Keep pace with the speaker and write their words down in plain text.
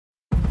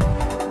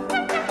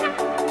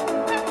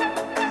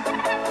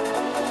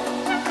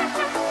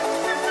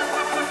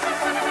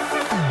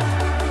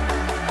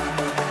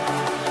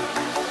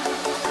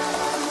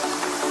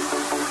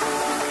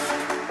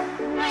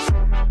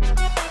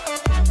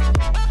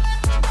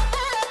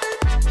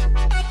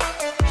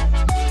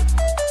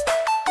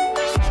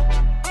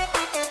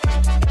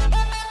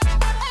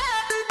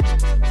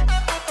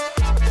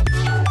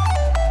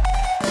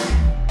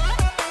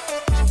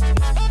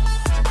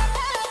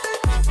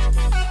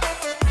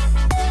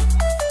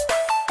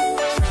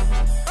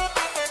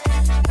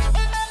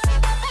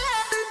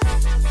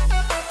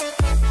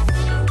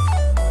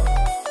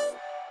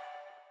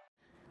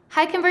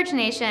Hi Converge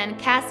Nation,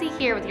 Cassie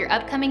here with your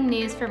upcoming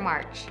news for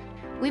March.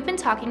 We've been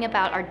talking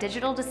about our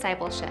digital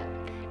discipleship,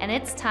 and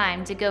it's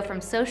time to go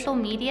from social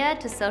media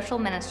to social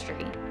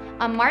ministry.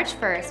 On March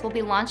 1st, we'll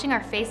be launching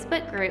our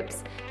Facebook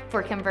groups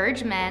for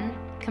Converge Men,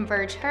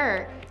 Converge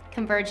Her,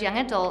 Converge Young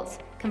Adults,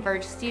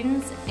 Converge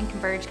Students, and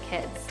Converge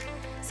Kids.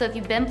 So if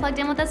you've been plugged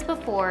in with us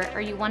before or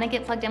you want to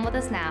get plugged in with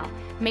us now,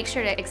 make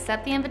sure to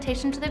accept the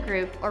invitation to the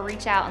group or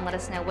reach out and let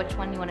us know which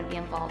one you want to be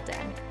involved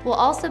in. We'll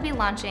also be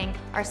launching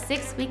our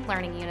 6-week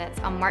learning units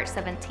on March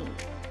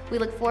 17th. We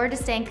look forward to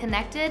staying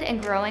connected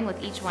and growing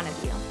with each one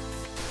of you.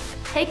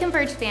 Hey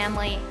Converge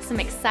family, some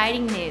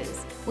exciting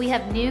news. We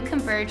have new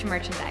Converge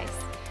merchandise.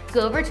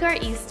 Go over to our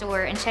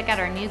e-store and check out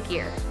our new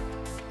gear,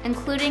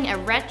 including a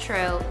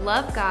retro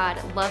Love God,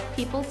 Love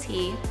People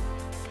tee,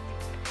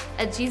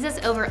 a Jesus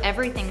Over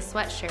Everything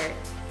sweatshirt,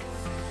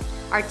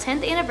 our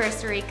 10th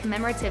anniversary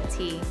commemorative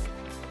tee,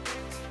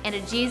 and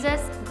a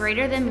Jesus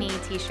Greater Than Me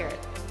t-shirt.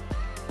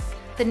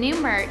 The new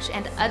merch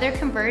and other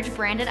Converge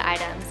branded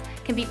items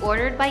can be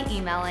ordered by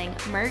emailing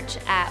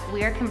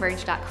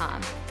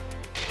merch@weareconverge.com.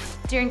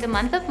 During the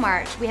month of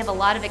March, we have a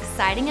lot of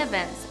exciting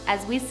events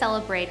as we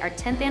celebrate our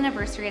 10th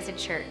anniversary as a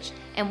church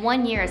and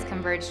 1 year as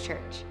Converge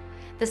Church.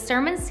 The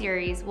sermon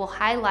series will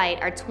highlight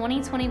our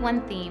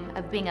 2021 theme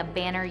of being a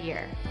banner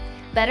year.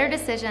 Better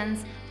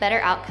decisions, better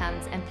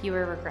outcomes, and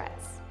fewer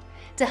regrets.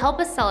 To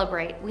help us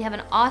celebrate, we have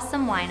an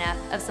awesome lineup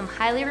of some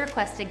highly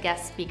requested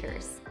guest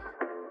speakers.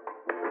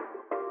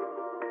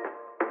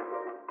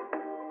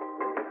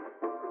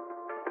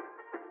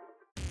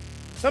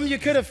 Some of you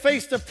could have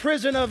faced the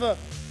prison of a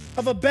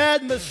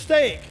bad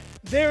mistake.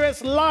 There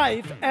is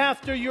life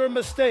after your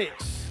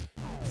mistakes.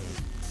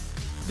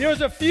 There's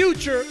a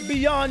future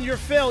beyond your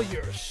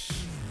failures.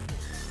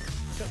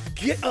 So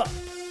get up.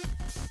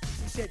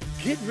 He said,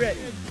 get ready.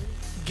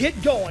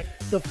 Get going.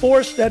 The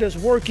force that is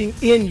working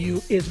in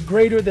you is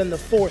greater than the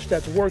force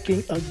that's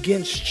working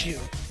against you.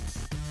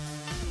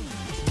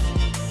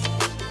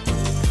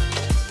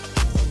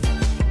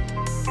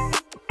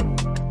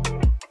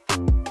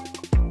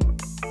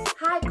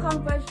 Hi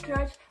Converge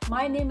Church,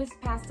 my name is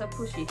Pastor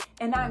Pushie,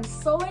 and I'm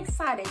so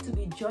excited to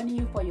be joining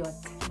you for your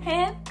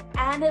 10th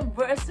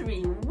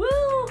anniversary.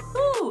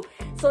 Woo-hoo!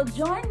 So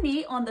join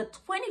me on the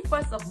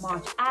 21st of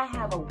March. I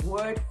have a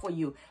word for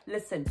you.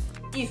 Listen,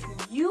 if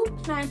you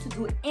plan to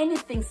do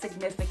anything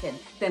significant,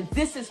 then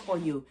this is for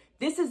you.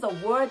 This is a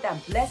word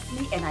that blessed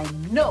me, and I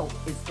know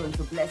it's going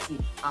to bless you.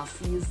 I'll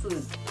see you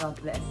soon. God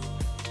bless.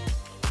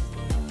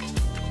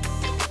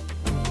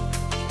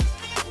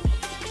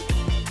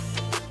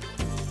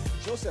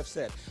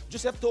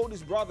 Joseph told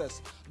his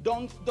brothers,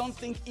 don't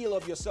think ill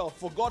of yourself,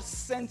 for God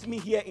sent me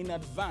here in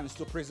advance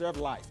to preserve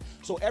life.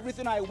 So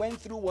everything I went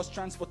through was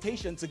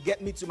transportation to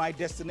get me to my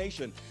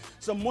destination.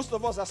 So most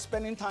of us are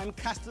spending time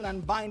casting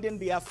and binding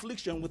the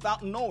affliction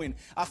without knowing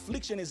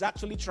affliction is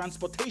actually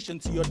transportation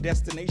to your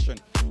destination.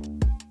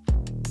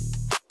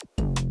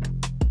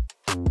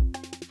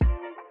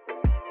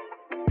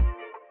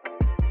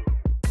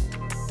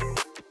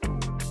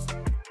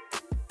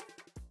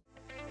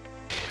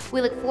 We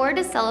look forward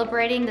to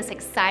celebrating this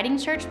exciting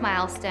church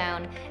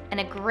milestone and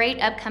a great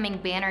upcoming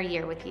banner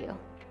year with you.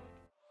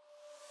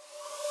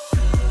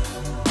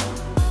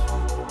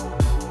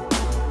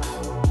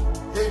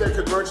 Hey there,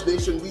 Converge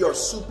Nation. We are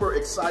super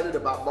excited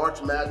about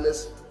March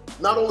Madness,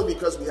 not only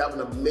because we have an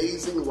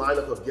amazing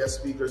lineup of guest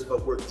speakers,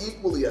 but we're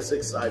equally as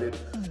excited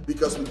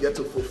because we get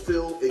to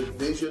fulfill a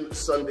Vision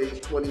Sunday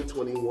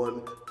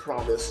 2021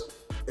 promise,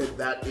 and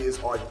that is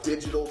our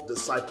digital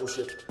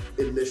discipleship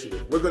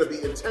initiative. We're going to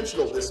be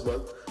intentional this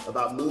month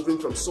about moving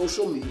from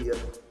social media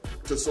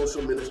to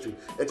social ministry.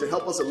 And to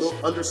help us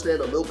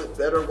understand a little bit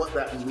better what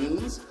that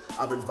means,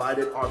 I've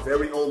invited our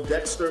very own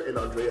Dexter and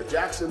Andrea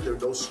Jackson. They're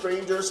no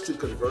strangers to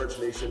Converge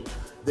Nation.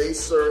 They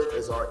serve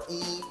as our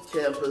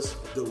e-campus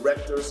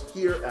directors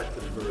here at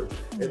Converge.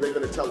 And they're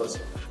going to tell us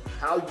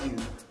how you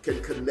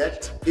can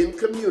connect in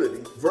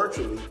community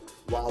virtually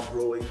while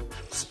growing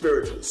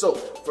spiritually. So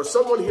for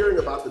someone hearing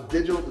about the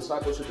Digital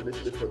Discipleship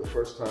Initiative for the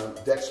first time,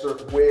 Dexter,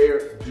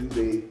 where do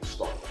they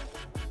start?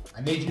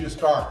 I need you to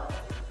start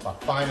by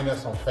finding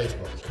us on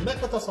Facebook.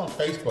 Connect with us on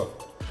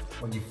Facebook.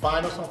 When you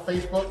find us on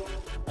Facebook,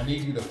 I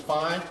need you to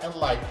find and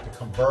like the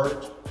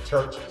Converge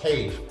Church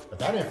page. But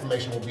that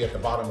information will be at the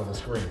bottom of the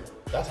screen.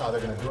 That's how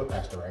they're going to do it,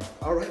 Pastor Ray.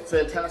 All right,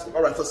 fantastic.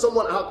 All right, for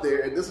someone out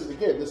there, and this is,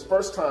 again, this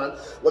first time,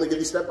 I want to give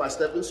you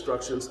step-by-step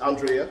instructions.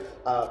 Andrea,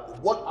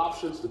 what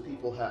options do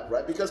people have,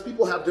 right? Because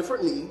people have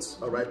different needs,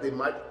 all right? They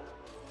might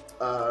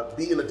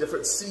be in a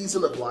different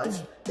season of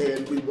life,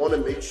 and we want to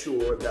make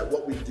sure that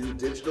what we do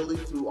digitally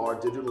through our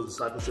Digital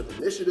Discipleship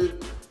Initiative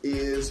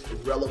is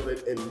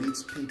relevant and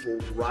meets people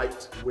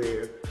right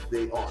where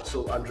they are.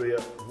 So,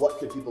 Andrea, what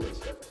can people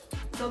expect?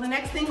 So the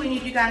next thing we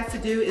need you guys to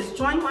do is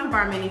join one of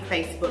our many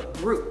Facebook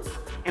groups.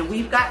 And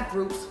we've got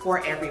groups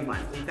for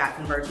everyone. We've got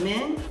Converge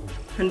Men,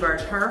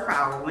 Converge Her for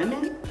our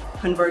women,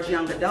 Converge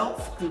Young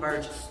Adults,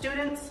 Converge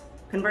Students,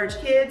 Converge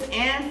Kids,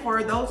 and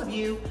for those of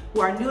you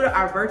who are new to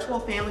our virtual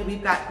family,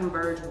 we've got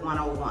Converge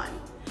 101.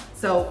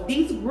 So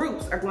these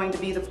groups are going to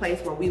be the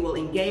place where we will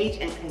engage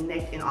and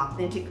connect in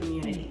authentic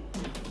community,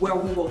 where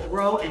we will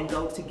grow and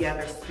go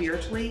together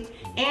spiritually,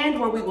 and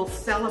where we will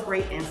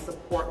celebrate and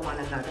support one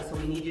another. So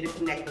we need you to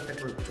connect with the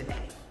group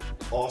today.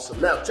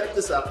 Awesome. Now, check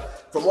this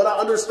out. From what I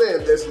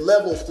understand, there's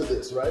levels to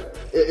this, right?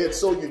 It's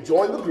so you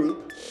join the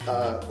group,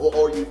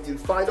 or you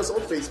find us on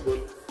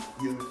Facebook,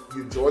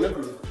 you join a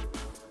group.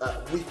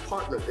 We've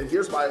partnered, and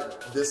here's why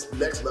this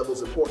next level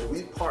is important.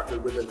 We've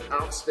partnered with an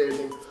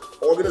outstanding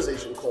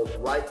organization called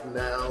Right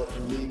Now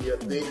Media.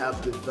 They have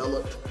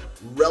developed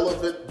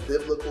relevant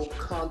biblical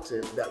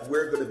content that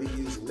we're going to be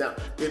using. Now,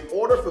 in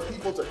order for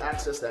people to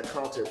access that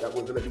content that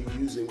we're going to be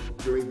using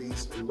during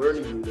these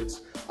learning units,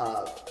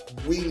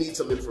 we need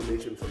some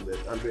information from them.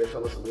 Andrea,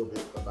 tell us a little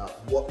bit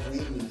about what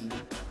we need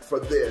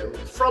from them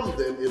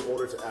in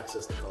order to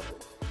access the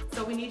content.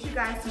 So we need you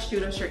guys to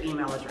shoot us your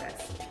email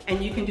address.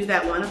 And you can do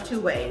that one of two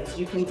ways.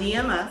 You can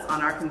DM us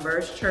on our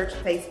Converge Church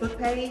Facebook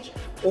page,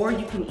 or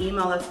you can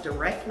email us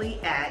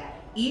directly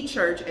at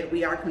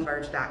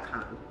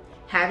echurch@weareconverge.com.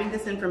 Having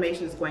this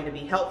information is going to be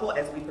helpful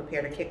as we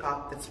prepare to kick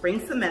off the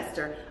spring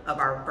semester of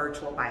our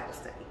virtual Bible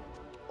study.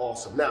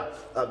 Awesome. Now,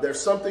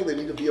 there's something they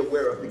need to be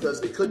aware of,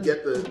 because they could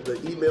get the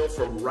email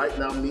from Right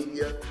Now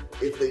Media.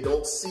 If they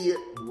don't see it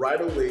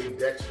right away,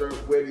 Dexter,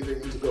 where do they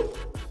need to go?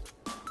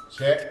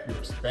 Check your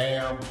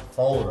spam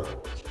folder.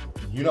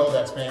 You know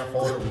that spam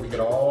folder where we get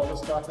all the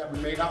stuff that we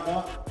may not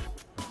want.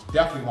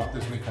 Definitely want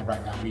this week from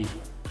Right Now Media.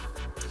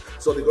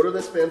 So they go to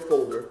their spam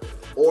folder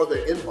or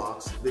their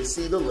inbox, they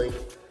see the link,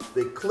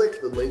 they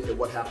click the link, and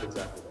what happens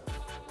after that?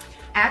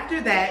 After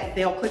that,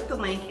 they'll click the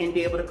link and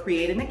be able to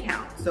create an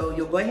account. So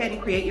you'll go ahead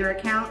and create your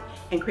account,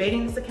 and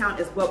creating this account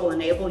is what will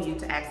enable you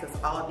to access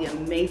all of the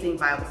amazing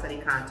Bible study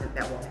content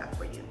that we'll have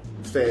for you.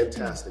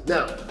 Fantastic.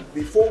 Now,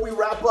 before we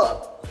wrap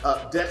up,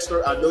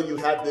 Dexter, I know you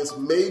had this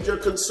major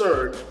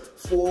concern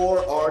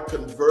for our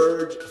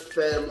Converge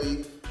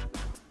family.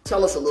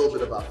 Tell us a little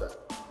bit about that.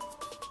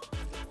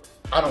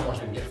 I don't want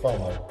you to get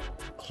FOMO.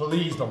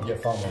 Please don't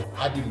get FOMO.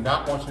 I do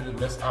not want you to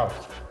miss out.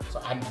 So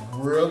I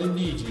really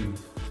need you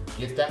to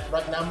get that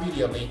Right Now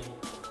Media link,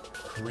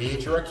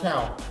 create your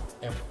account,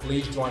 and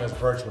please join us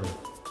virtually.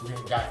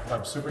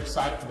 I'm super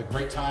excited for the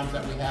great times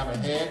that we have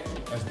ahead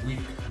as we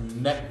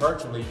connect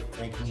virtually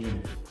in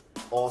community.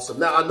 Awesome.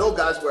 Now, I know,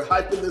 guys, we're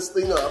hyping this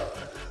thing up,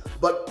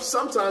 but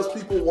sometimes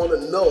people want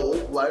to know,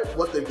 right,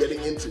 what they're getting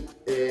into.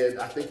 And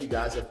I think you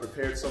guys have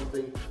prepared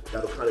something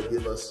that'll kind of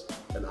give us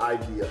an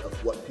idea of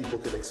what people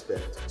can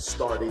expect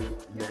starting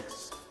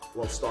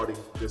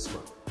this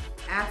month.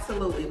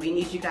 Absolutely. We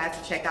need you guys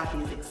to check out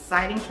these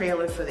exciting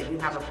trailers so that you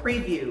have a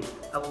preview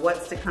of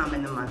what's to come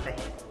in the month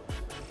ahead.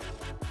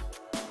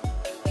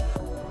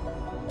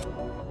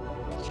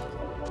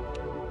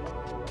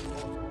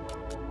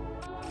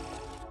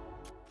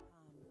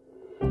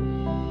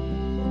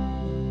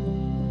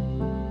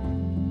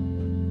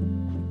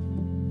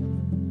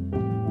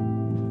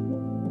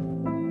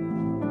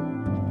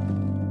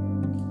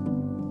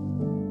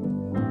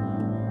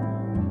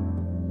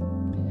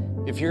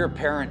 If you're a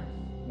parent,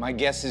 my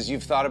guess is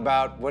you've thought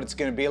about what it's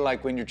going to be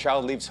like when your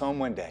child leaves home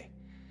one day.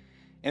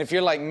 And if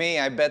you're like me,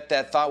 I bet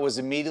that thought was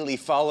immediately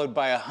followed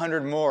by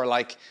 100 more,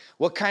 like,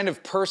 what kind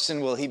of person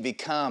will he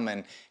become?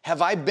 And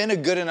have I been a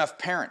good enough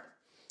parent?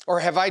 Or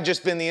have I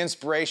just been the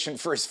inspiration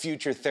for his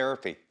future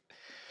therapy?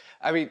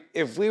 I mean,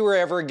 if we were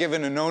ever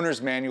given an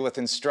owner's manual with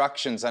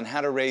instructions on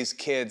how to raise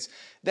kids,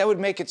 that would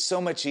make it so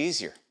much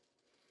easier.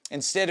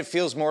 Instead, it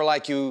feels more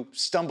like you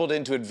stumbled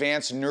into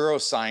advanced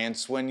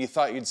neuroscience when you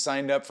thought you'd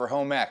signed up for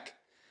home ec.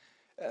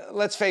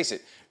 Let's face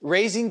it,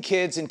 raising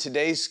kids in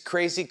today's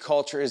crazy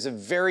culture is a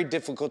very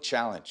difficult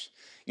challenge.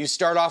 You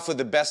start off with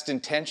the best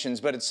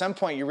intentions, but at some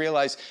point you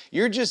realize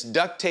you're just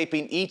duct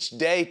taping each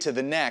day to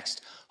the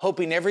next,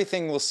 hoping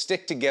everything will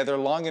stick together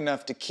long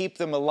enough to keep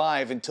them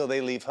alive until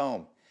they leave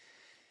home.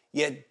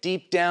 Yet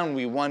deep down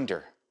we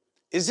wonder,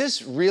 is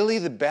this really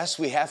the best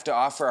we have to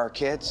offer our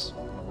kids?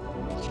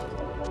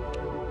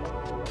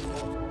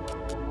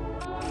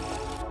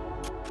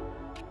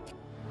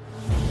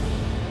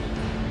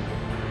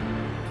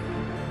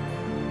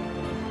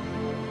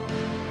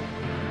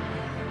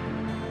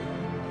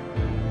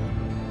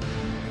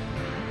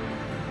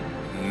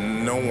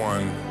 No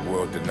one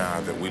will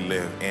deny that we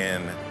live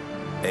in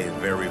a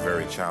very,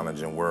 very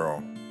challenging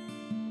world.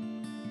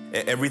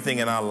 Everything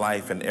in our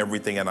life and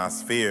everything in our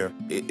sphere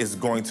is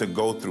going to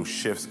go through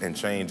shifts and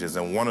changes.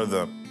 And one of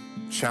the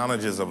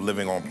challenges of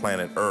living on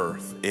planet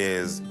Earth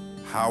is,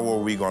 how are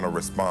we going to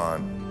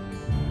respond?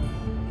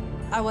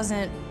 I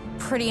wasn't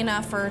pretty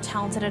enough or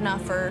talented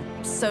enough or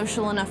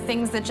social enough,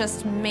 things that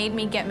just made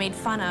me get made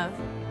fun of.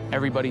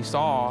 Everybody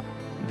saw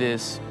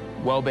this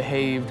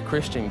well-behaved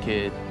Christian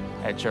kid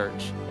at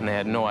church, and they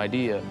had no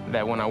idea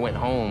that when I went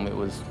home, it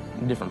was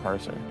a different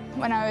person.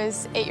 When I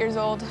was 8 years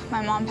old,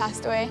 my mom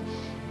passed away.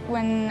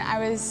 When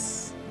I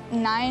was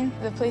 9,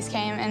 the police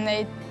came and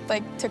they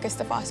took us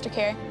to foster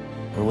care.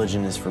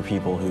 Religion is for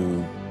people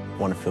who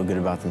want to feel good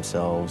about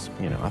themselves.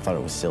 You know, I thought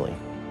it was silly.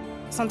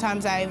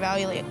 Sometimes I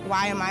evaluate,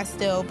 why am I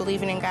still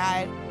believing in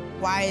God?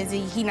 Why is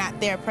he not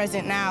there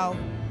present now?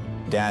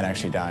 Dad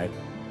actually died.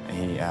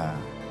 He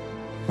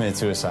committed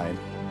suicide.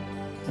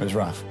 It was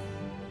rough.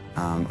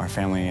 Our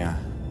family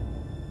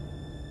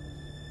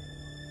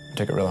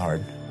took it real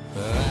hard.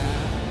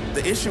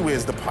 The issue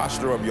is the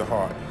posture of your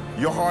heart.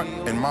 Your heart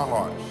and my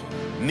heart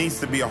needs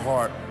to be a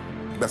heart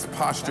that's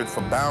postured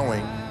for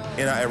bowing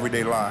in our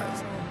everyday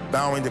lives.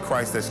 Bowing to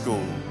Christ at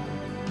school,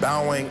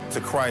 bowing to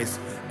Christ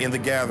in the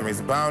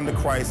gatherings, bowing to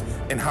Christ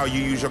in how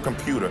you use your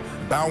computer,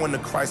 bowing to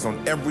Christ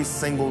on every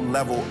single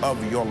level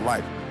of your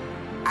life.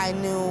 I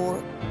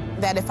knew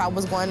that if I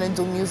was going to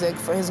do music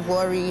for his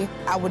glory,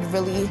 I would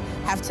really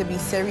have to be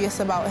serious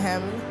about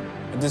him.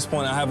 At this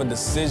point, I have a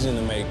decision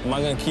to make. Am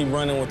I going to keep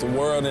running with the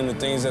world and the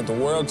things that the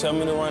world tell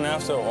me to run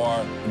after,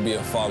 or be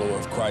a follower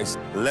of Christ?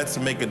 Let's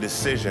make a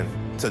decision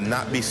to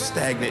not be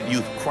stagnant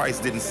youth.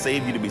 Christ didn't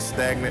save you to be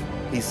stagnant.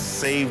 He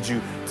saved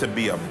you to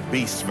be a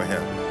beast for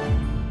him.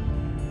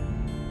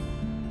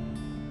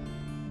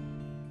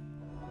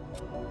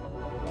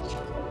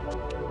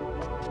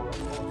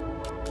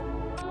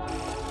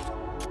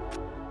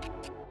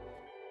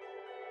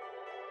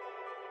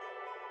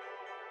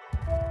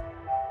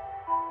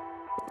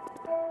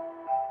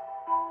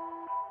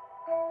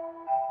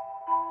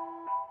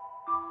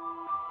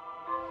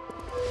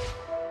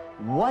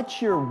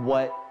 What's your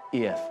what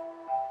if?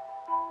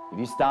 If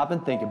you stop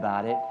and think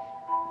about it,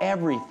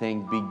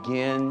 everything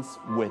begins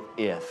with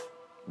if.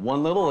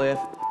 One little if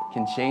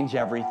can change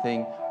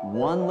everything.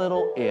 One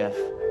little if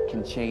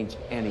can change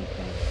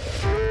anything.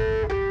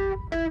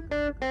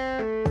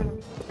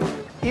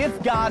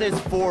 If God is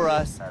for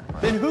us,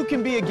 then who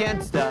can be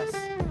against us?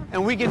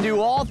 And we can do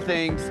all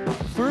things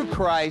through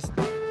Christ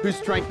who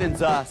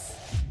strengthens us.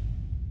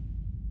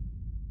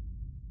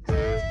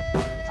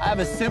 I have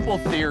a simple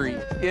theory.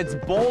 It's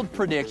bold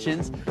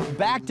predictions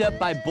backed up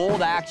by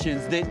bold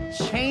actions that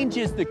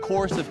changes the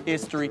course of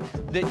history,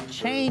 that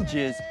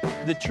changes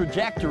the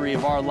trajectory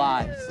of our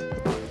lives.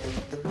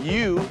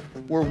 You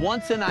were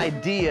once an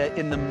idea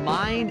in the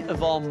mind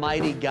of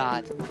Almighty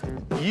God.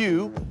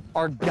 You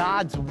are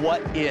God's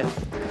what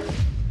if.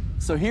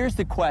 So here's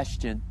the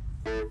question.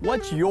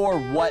 What's your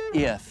what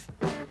if?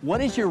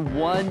 What is your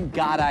one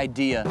God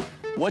idea?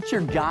 What's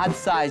your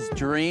God-sized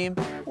dream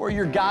or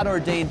your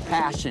God-ordained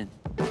passion?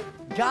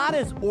 God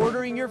is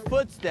ordering your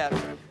footsteps.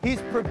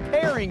 He's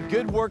preparing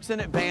good works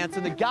in advance,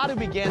 and the God who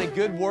began a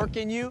good work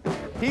in you,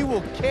 He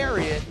will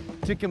carry it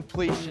to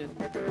completion.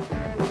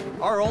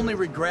 Our only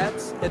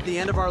regrets at the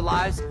end of our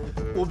lives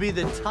will be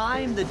the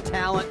time, the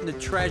talent, and the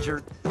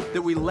treasure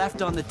that we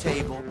left on the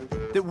table,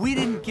 that we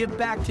didn't give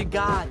back to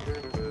God.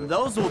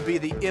 Those will be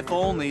the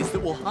if-onlys that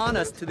will haunt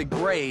us to the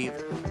grave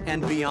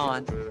and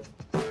beyond.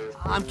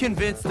 I'm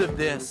convinced of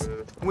this.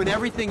 When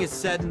everything is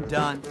said and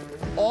done,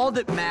 all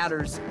that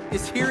matters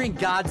is hearing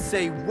God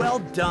say, "Well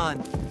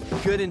done,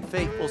 good and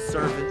faithful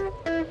servant."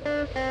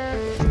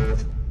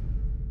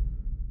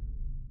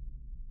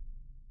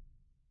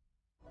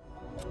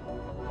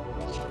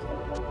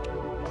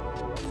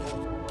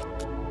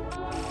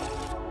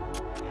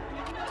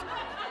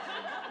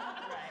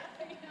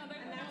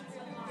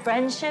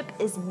 Friendship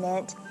is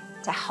meant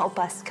to help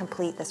us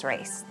complete this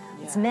race.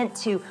 It's meant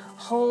to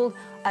hold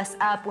us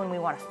up when we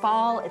want to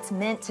fall. It's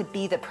meant to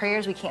be the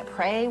prayers we can't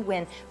pray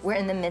when we're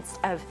in the midst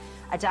of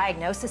a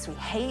diagnosis we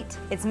hate.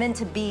 It's meant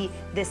to be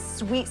this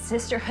sweet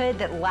sisterhood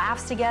that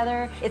laughs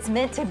together. It's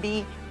meant to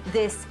be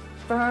this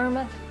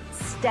firm,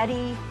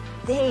 steady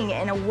thing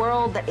in a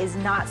world that is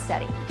not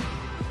steady.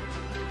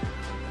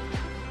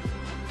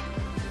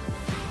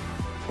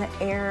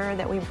 The air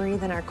that we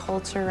breathe in our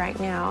culture right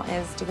now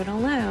is do it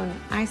alone,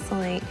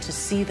 isolate. To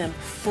see them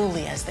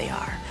fully as they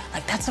are.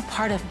 Like, that's a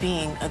part of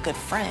being a good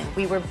friend.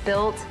 We were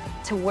built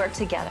to work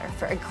together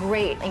for a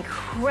great,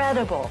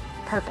 incredible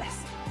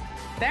purpose.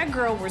 That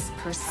girl was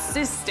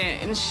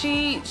persistent, and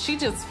she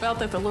just felt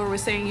that the Lord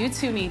was saying, you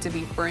two need to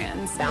be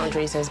friends.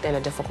 Boundaries has been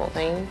a difficult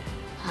thing,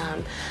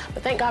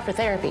 but thank God for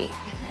therapy.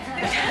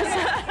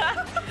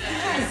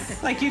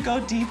 Like, you go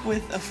deep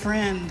with a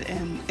friend,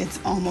 and it's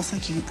almost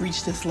like you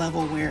reach this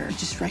level where you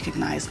just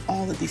recognize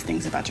all of these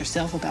things about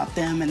yourself, about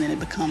them, and then it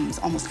becomes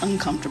almost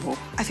uncomfortable.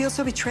 I feel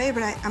so betrayed,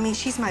 but I mean,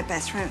 she's my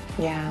best friend.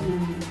 Yeah.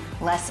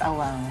 Less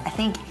alone. I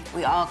think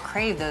we all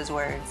crave those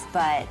words,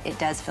 but it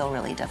does feel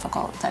really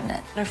difficult, doesn't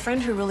it? A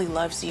friend who really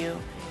loves you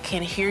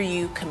can hear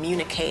you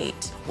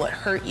communicate what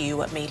hurt you,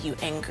 what made you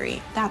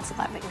angry. That's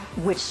loving.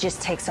 Which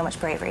just takes so much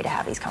bravery to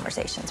have these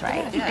conversations,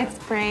 right? Yeah. It's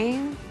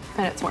brave,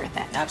 but it's worth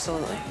it.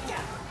 Absolutely.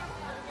 Yeah.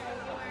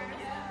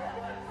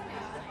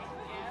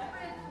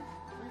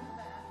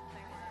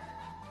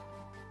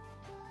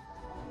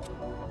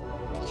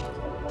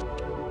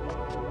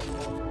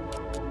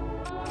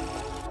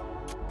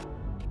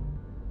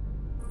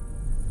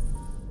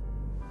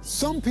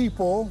 Some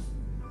people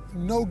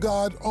know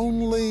God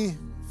only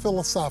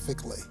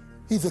philosophically.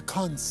 He's a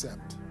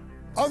concept.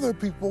 Other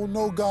people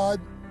know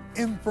God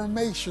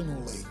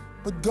informationally.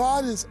 But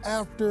God is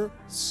after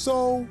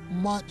so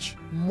much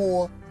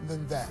more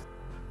than that.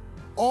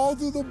 All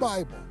through the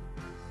Bible,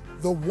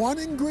 the one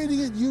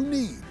ingredient you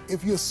need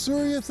if you're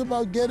serious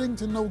about getting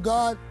to know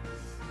God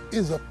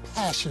is a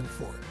passion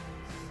for it.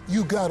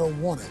 You gotta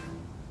want it.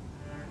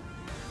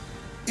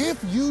 If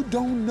you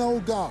don't know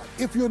God,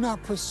 if you're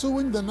not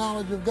pursuing the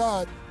knowledge of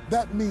God,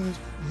 that means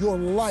your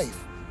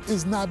life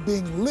is not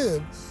being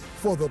lived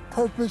for the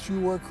purpose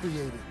you were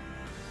created.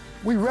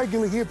 We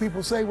regularly hear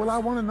people say, well, I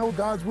want to know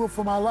God's will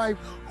for my life,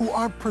 who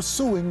aren't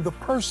pursuing the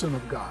person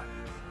of God.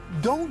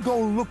 Don't go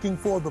looking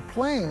for the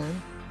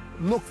plan,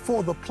 look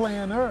for the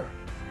planner.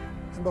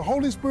 And the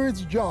Holy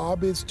Spirit's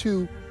job is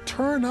to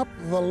turn up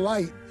the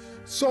light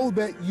so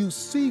that you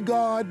see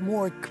God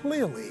more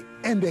clearly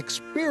and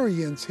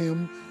experience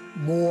Him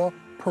more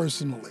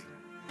personally.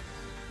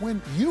 When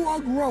you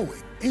are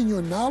growing in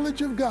your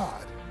knowledge of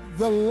God,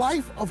 the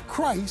life of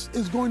Christ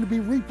is going to be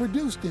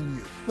reproduced in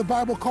you. The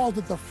Bible calls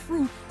it the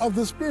fruit of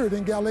the Spirit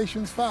in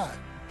Galatians 5.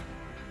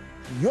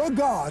 Your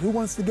God, who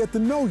wants to get to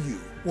know you,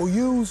 will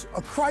use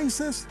a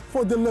crisis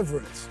for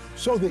deliverance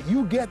so that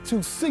you get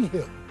to see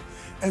Him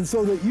and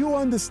so that you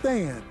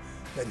understand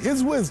that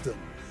His wisdom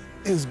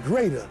is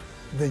greater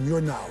than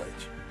your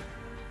knowledge.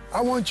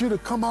 I want you to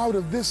come out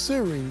of this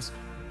series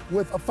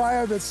with a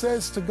fire that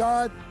says to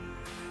God,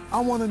 I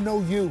want to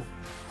know you.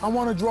 I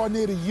want to draw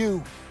near to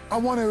you. I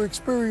want to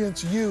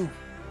experience you.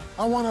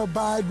 I want to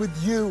abide with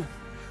you.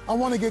 I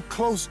want to get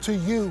close to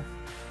you.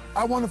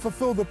 I want to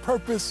fulfill the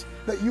purpose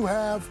that you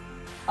have.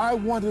 I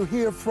want to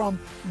hear from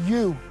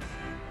you.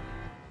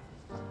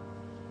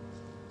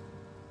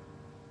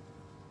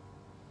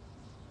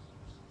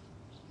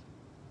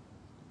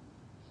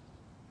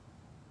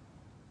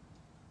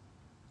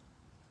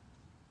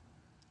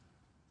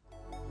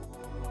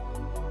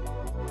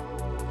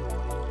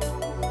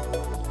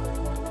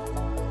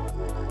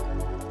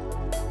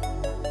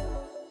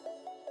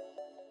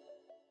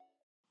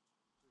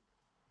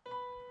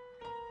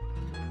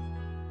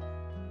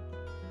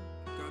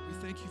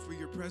 Thank you for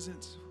your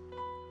presence.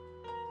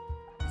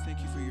 We thank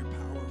you for your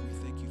power. We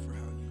thank you for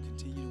how you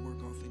continue to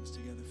work all things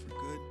together for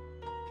good.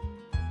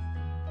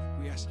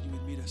 We ask that you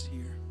would meet us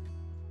here.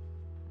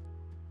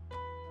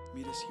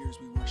 Meet us here as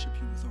we worship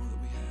you with all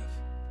that we have.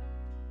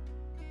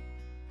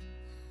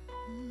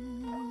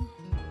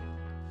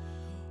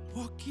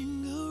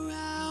 Walking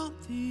around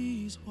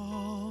these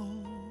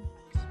walls,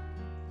 I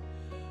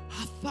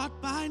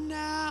thought by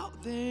now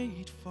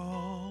they'd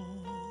fall.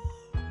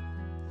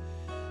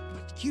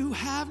 You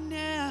have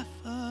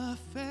never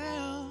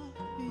failed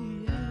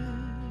me yet.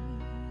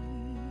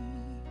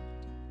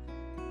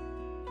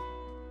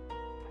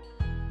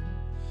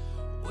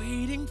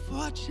 Waiting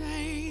for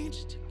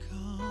change to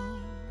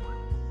come,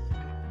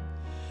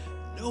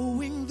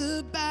 knowing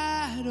the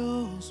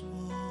battle's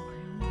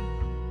won,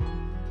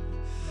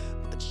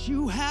 but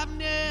you have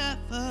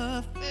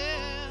never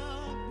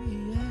failed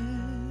me yet.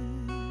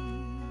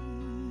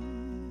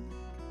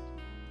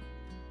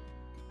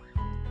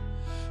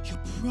 Your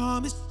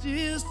promise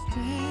still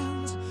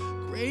stands.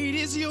 Great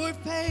is your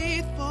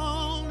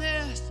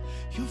faithfulness,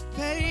 your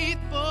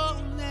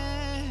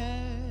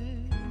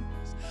faithfulness.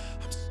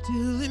 I'm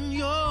still in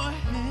your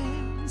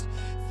hands.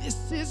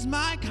 This is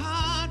my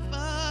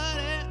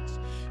confidence.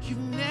 You've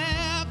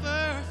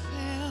never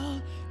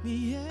failed me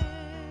yet.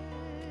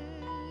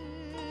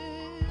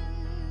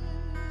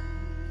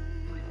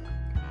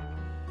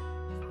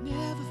 You've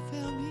never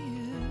failed me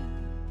yet.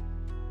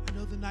 I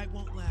know the night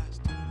won't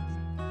last.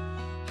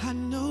 I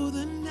know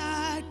the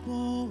night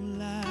won't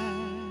last.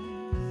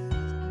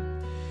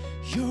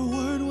 Your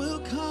word will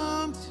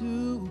come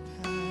to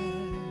pass.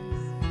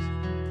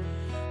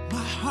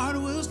 My heart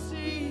will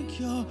sing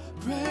your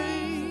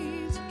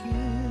praise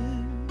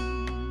again.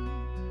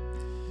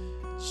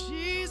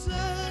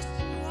 Jesus,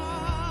 you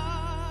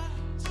are.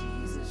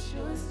 Jesus,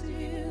 you're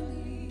still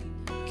here.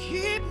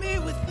 Keep me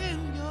within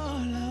your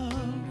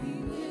love.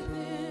 Keep me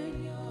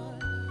within your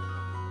love.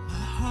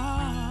 My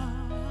heart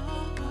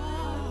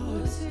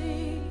will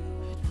sing.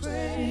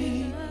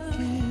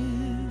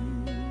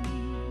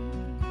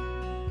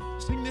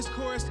 Sing this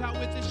chorus out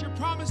with us. Your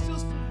promise still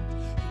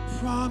stands. Your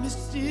promise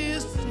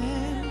still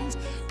stands.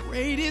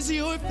 Great is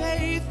your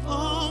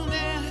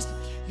faithfulness,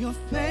 your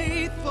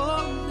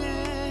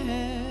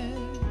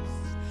faithfulness.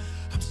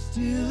 I'm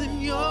still in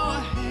your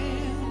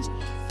hands.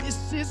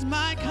 This is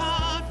my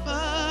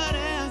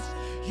confidence.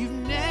 You've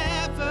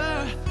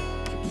never,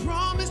 your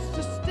promise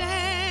still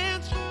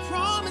stands. Your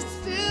promise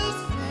still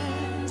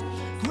stands.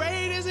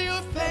 Great is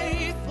your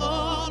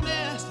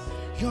faithfulness,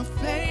 your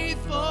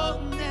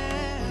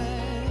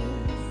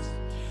faithfulness.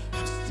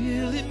 I'm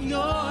still in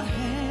your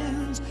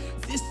hands.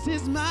 This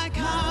is my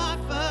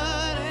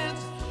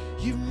confidence.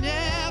 You've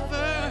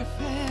never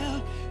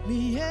failed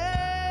me yet.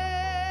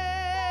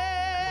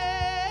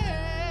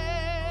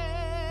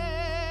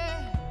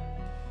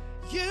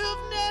 You've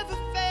never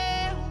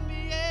failed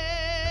me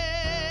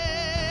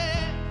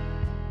yet.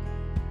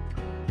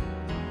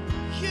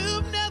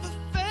 You've never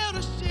failed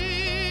us,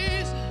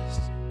 Jesus.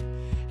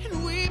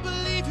 And we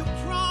believe your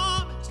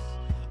promise.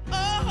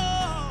 Oh,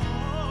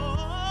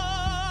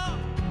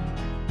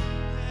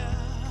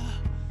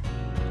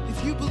 yeah.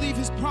 If you believe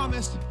his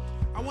promise,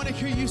 I want to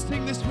hear you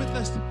sing this with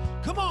us.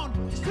 Come on,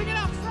 sing it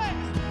out, say.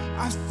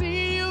 I've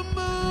seen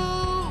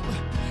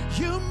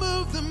you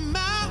move the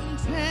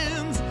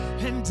mountains,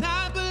 and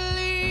I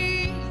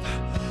believe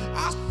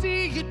I'll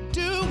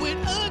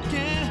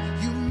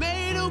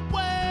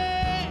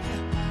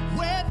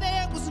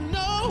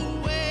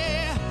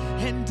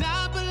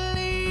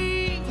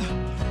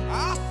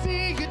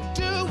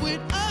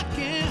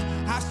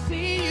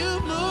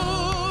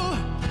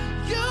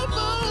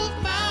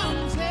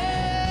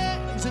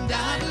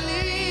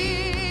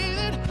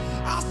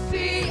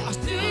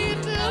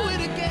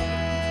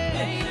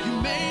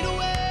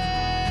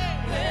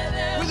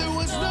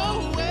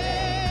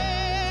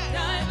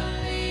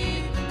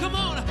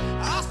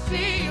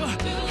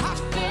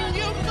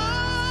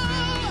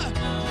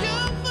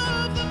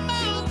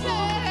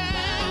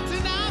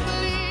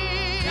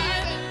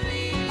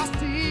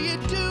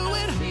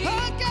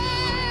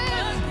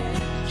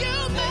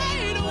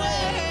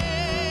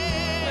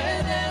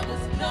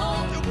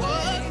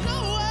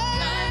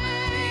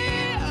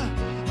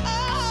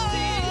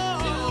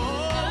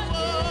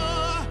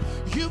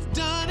you've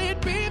done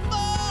it before.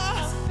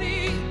 I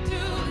see you do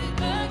it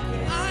again.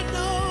 I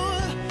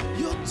know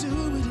you'll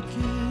do it again.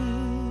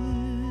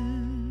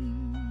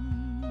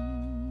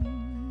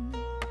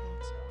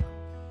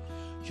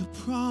 Your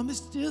promise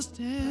still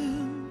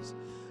stands.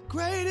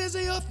 Great is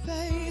your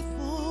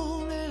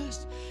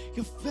faithfulness,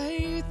 your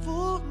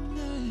faithfulness.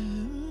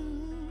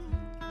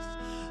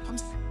 I'm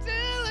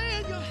still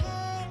in your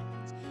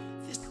hands.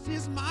 This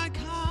is my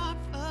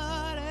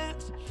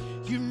confidence.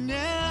 You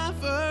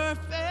never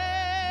fail.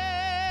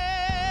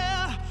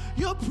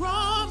 Your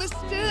promise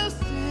still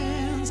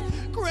stands.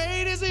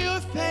 Great is your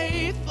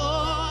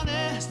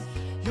faithfulness,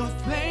 your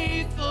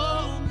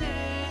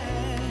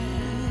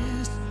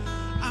faithfulness.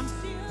 I'm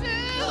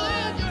still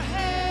in your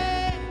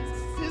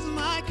hands. This is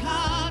my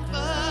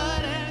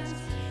confidence.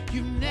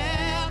 You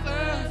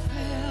never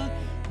failed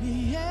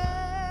me yet.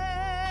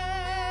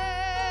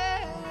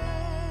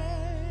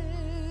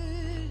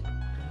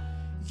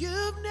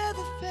 You've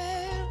never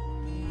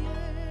failed me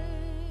yet.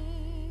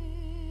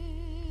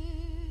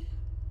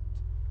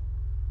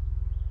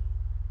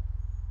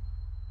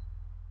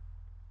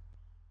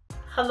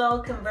 Hello,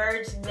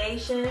 Converge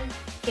Nation.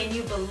 Can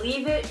you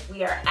believe it?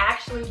 We are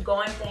actually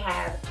going to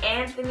have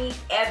Anthony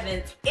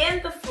Evans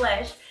in the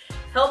flesh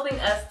helping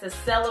us to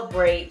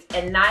celebrate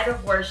a night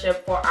of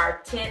worship for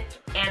our 10th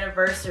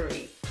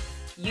anniversary.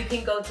 You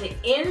can go to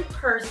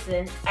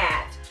in-person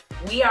at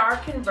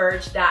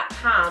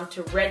weareconverge.com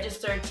to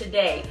register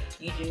today.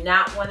 You do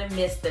not want to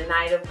miss the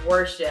night of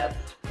worship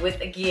with,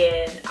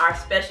 again, our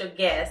special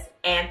guest,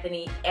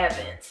 Anthony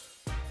Evans.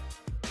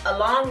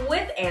 Along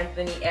with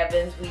Anthony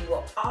Evans, we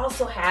will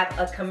also have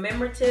a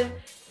commemorative,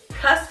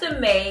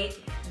 custom-made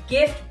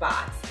gift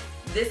box.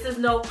 This is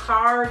no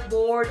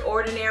cardboard,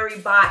 ordinary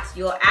box.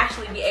 You'll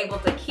actually be able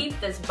to keep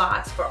this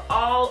box for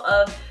all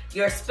of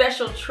your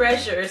special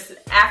treasures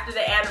after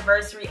the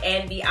anniversary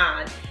and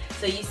beyond.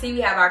 So you see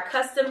we have our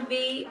custom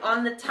V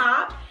on the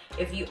top.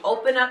 If you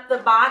open up the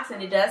box,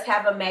 and it does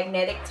have a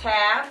magnetic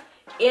tab,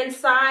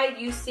 inside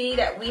you see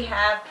that we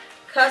have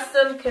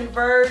custom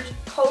Converge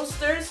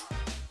coasters,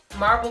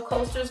 marble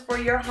coasters for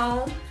your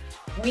home.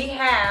 We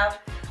have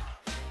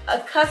a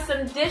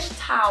custom dish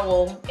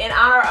towel in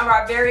honor of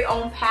our very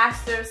own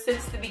pastor.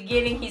 Since the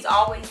beginning, he's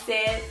always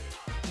said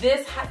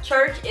this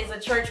church is a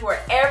church where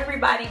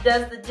everybody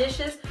does the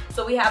dishes.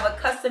 So we have a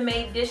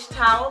custom-made dish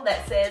towel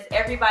that says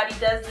everybody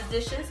does the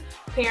dishes.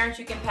 Parents,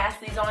 you can pass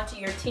these on to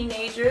your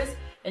teenagers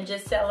and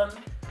just tell them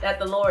that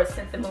the Lord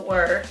sent them a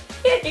word.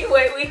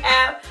 Anyway, we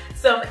have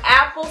some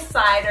apple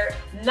cider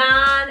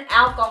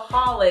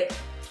non-alcoholic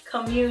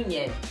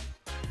communion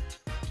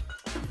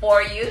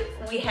for you.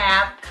 We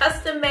have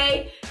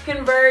custom-made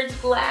Converge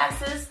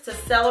glasses to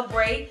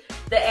celebrate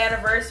the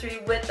anniversary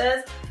with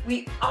us.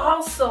 We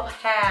also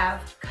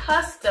have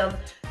custom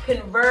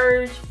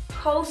Converge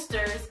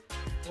coasters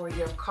for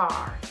your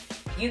car.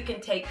 You can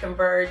take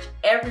Converge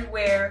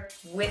everywhere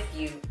with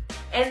you.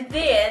 And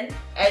then,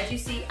 as you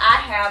see, I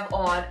have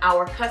on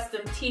our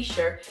custom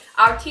t-shirt.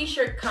 Our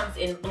t-shirt comes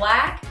in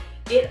black.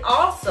 It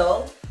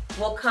also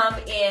will come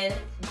in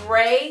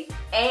gray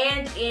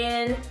and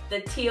in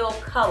the teal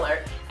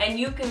color. And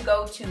you can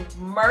go to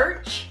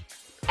merch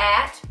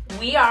at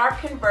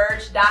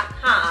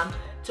weareconverge.com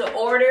to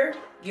order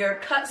your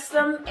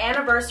custom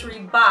anniversary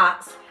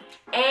box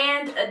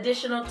and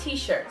additional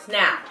t-shirts.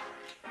 Now,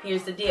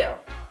 here's the deal.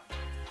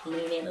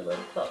 Lean in a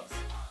little close.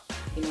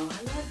 You know I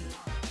love you,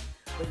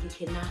 but you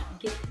cannot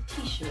get the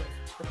t-shirt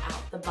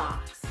without the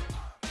box.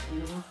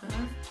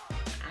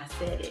 I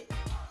said it,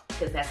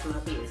 because that's my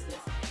business.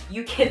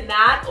 You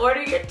cannot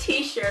order your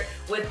t-shirt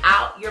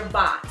without your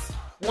box.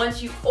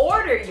 Once you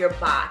order your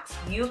box,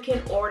 you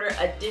can order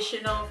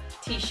additional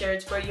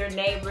t-shirts for your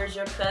neighbors,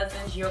 your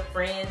cousins, your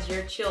friends,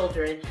 your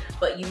children,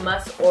 but you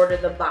must order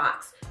the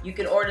box. You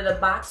can order the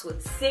box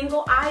with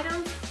single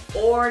items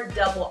or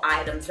double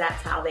items. That's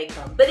how they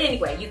come. But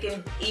anyway, you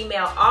can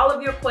email all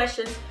of your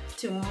questions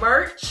to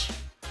merch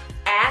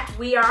at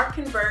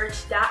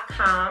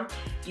weareconverge.com.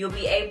 You'll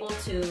be able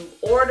to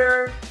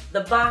order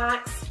the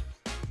box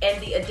and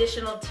the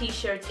additional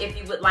t-shirts if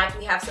you would like.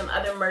 We have some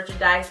other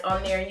merchandise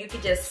on there, and you can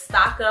just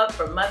stock up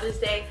for Mother's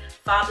Day,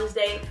 Father's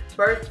Day,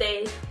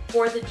 birthdays,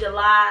 4th of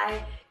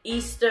July,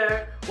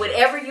 Easter,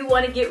 whatever you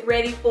want to get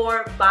ready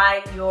for,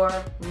 buy your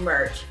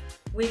merch.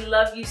 We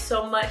love you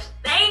so much.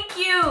 Thank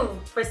you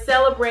for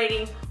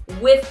celebrating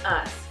with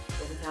us.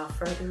 But without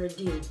further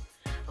ado,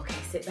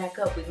 okay, sit back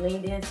up. We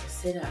leaned in, so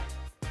sit up.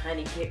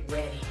 Honey, get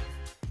ready.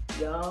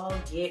 Y'all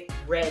get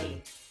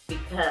ready,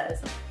 because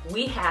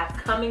we have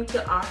coming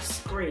to our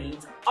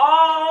screens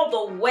all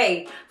the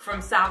way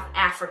from South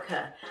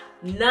Africa,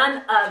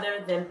 none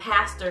other than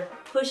Pastor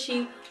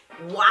Pushie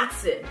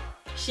Watson.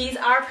 She's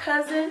our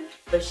cousin,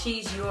 but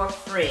she's your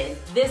friend.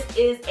 This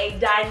is a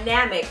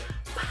dynamic,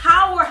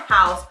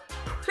 powerhouse,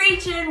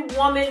 preaching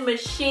woman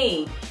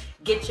machine.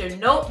 Get your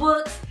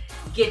notebooks,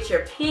 get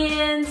your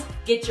pens,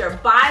 get your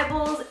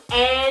Bibles,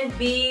 and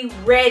be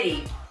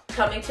ready.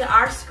 Coming to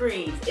our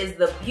screens is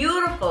the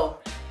beautiful,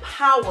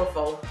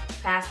 powerful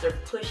Pastor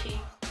Pushie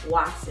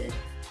Watson.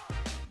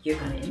 You're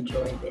going to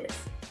enjoy this.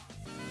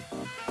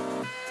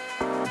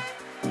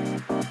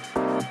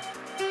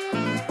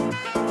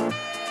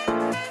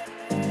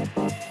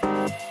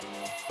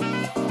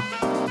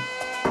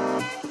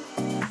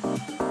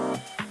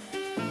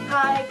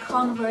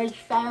 Converge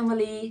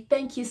family,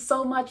 thank you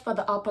so much for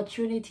the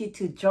opportunity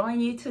to join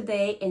you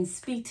today and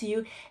speak to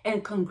you,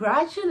 and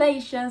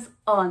congratulations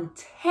on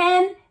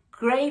 10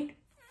 great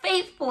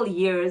faithful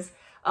years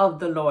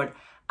of the Lord.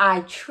 I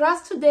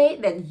trust today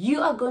that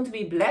you are going to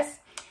be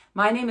blessed.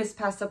 My name is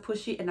Pastor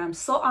Pushie and I'm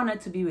so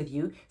honored to be with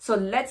you. So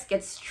let's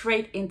get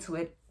straight into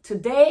it.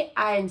 Today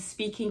I am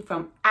speaking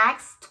from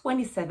Acts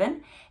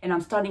 27 and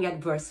I'm starting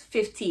at verse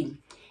 15.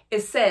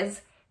 It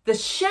says, "The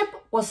ship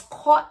was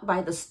caught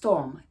by the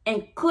storm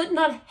and could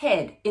not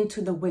head into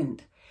the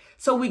wind.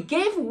 So we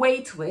gave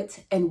way to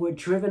it and were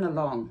driven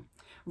along."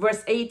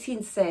 Verse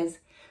 18 says,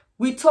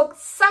 "We took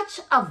such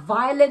a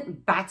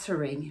violent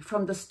battering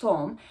from the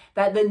storm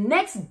that the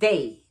next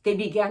day they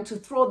began to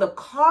throw the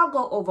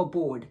cargo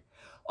overboard.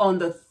 On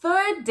the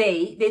third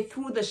day, they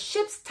threw the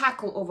ship's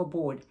tackle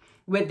overboard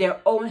with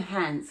their own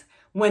hands.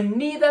 When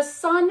neither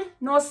sun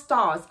nor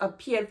stars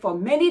appeared for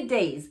many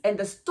days and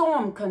the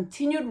storm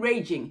continued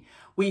raging,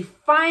 we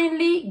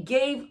finally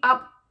gave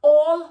up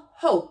all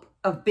hope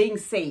of being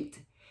saved."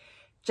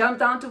 Jump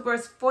down to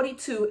verse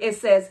 42. It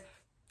says,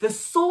 "The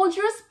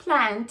soldiers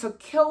planned to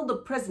kill the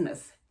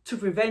prisoners to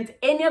prevent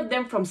any of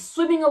them from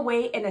swimming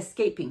away and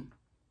escaping.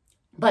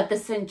 But the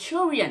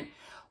centurion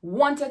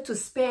wanted to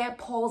spare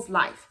Paul's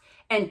life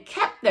and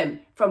kept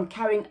them from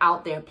carrying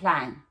out their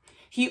plan.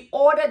 He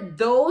ordered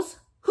those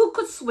who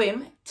could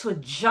swim to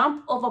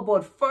jump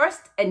overboard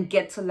first and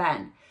get to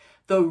land.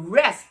 The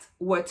rest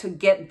were to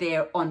get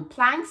there on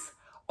planks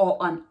or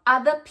on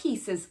other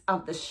pieces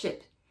of the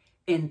ship.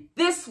 In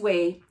this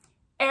way,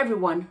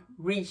 everyone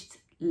reached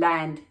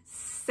land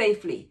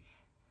safely."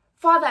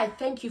 Father, I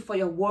thank you for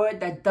your word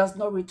that does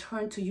not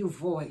return to you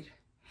void.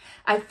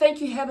 I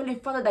thank you, Heavenly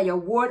Father, that your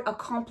word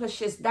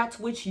accomplishes that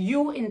which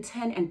you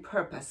intend and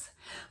purpose.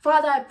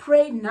 Father, I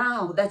pray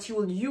now that you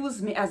will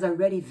use me as a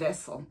ready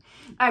vessel.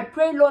 I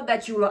pray, Lord,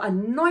 that you will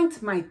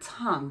anoint my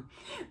tongue,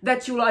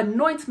 that you will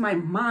anoint my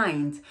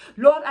mind.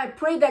 Lord, I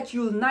pray that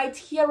you will unite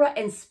hearer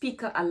and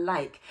speaker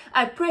alike.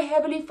 I pray,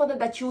 Heavenly Father,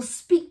 that you will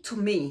speak to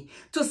me,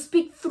 to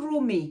speak through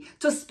me,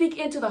 to speak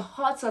into the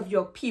hearts of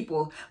your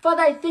people.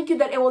 Father, I thank you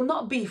that it will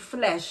not be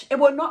flesh, it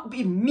will not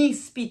be me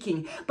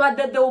speaking, but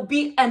that there will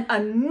be an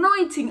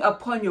anointing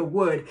upon your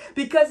word,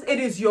 because it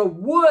is your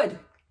word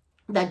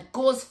that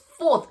goes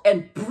forth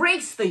and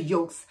breaks the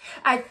yokes.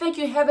 I thank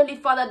you, Heavenly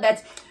Father,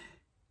 that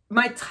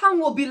my tongue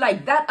will be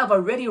like that of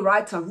a ready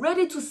writer,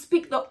 ready to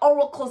speak the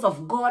oracles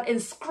of God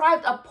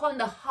inscribed upon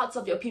the hearts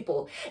of your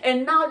people.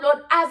 And now,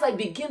 Lord, as I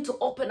begin to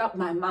open up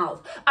my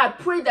mouth, I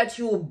pray that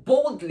you will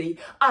boldly,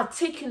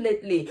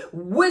 articulately,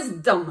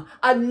 wisdom,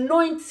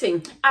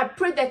 anointing. I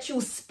pray that you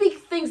will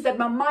speak things that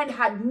my mind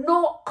had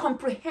no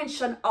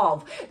comprehension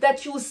of,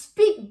 that you will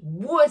speak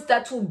words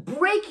that will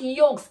break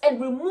yokes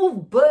and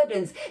remove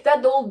burdens,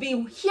 that they will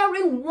be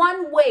hearing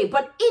one way,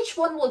 but each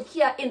one will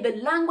hear in the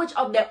language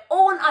of their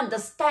own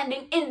understanding,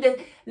 in the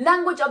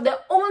language of their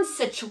own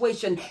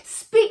situation.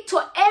 Speak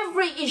to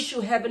every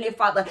issue, Heavenly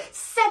Father.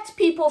 Set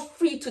people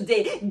free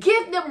today.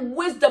 Give them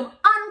wisdom,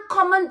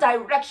 uncommon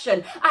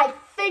direction. I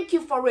thank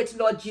you for it,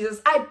 Lord Jesus.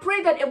 I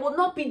pray that it will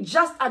not be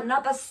just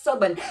another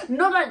sermon,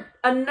 not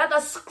another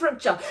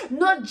scripture,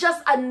 not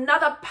just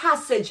another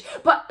passage,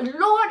 but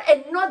Lord,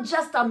 and not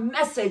just a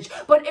message,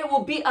 but it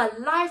will be a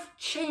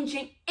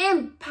life-changing,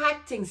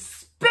 impacting,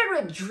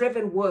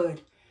 spirit-driven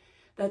word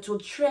that will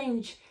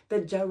change the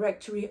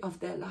directory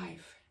of their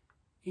life.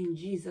 In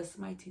Jesus'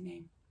 mighty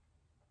name.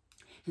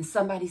 And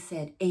somebody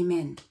said,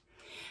 amen.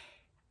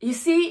 You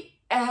see,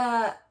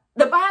 the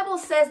Bible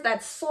says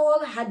that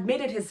Saul had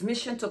made it his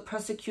mission to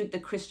persecute the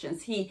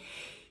Christians. He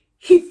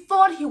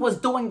thought he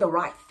was doing the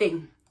right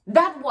thing.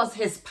 That was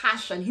his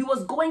passion. He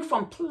was going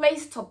from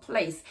place to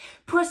place,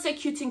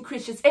 persecuting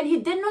Christians. And he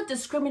did not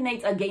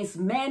discriminate against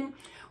men,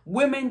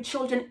 women,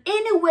 children,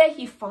 anywhere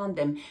he found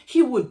them.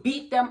 He would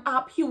beat them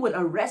up. He would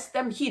arrest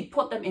them. He'd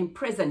put them in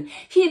prison.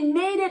 He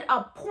made it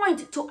a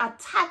point to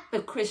attack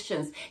the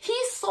Christians. He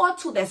saw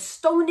to their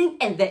stoning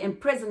and their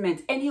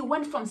imprisonment. And he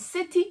went from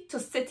city to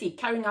city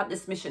carrying out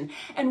this mission.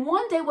 And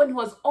one day when he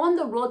was on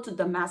the road to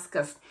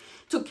Damascus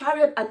to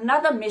carry out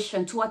another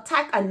mission, to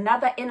attack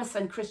another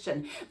innocent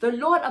Christian, the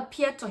Lord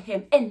appeared to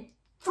him and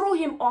threw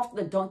him off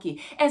the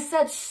donkey and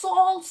said,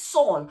 "Saul,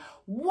 Saul,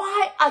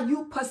 why are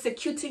you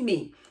persecuting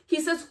me?" He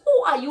says,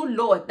 "Who are you,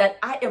 Lord, that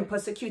I am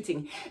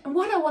persecuting?" And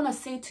what I want to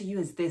say to you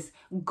is this: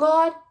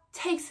 God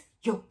takes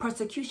your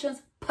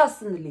persecutions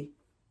personally.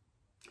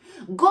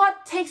 God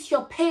takes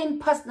your pain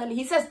personally.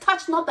 He says,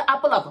 "Touch not the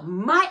apple of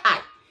my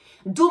eye.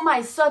 Do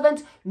my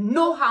servant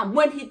no harm."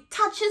 When he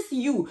touches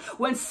you,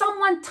 when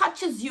someone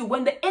touches you,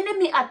 when the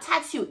enemy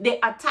attacks you, they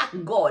attack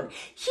God.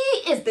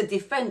 He is the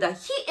defender.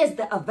 He is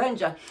the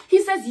avenger.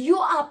 He says, "You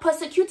are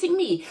persecuting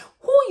me."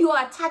 Who you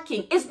are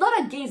attacking is not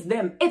against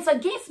them. It's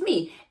against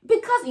me,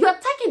 because you're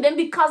attacking them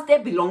because they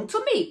belong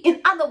to me.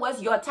 In other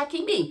words, you're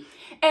attacking me.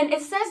 And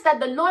it says that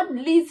the Lord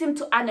leads him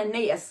to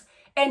Ananias.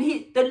 And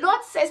the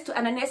Lord says to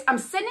Ananias, "I'm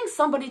sending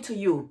somebody to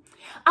you.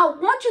 I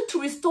want you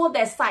to restore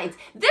their sight."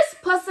 This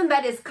person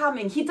that is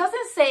coming, he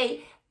doesn't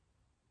say,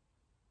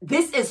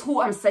 this is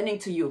who I'm sending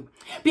to you.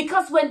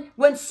 Because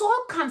when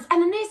Saul comes,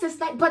 Ananias is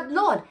like, but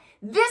Lord,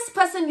 this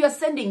person you're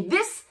sending,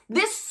 this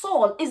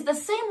Saul is the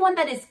same one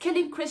that is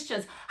killing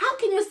Christians. How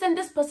can you send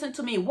this person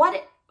to me?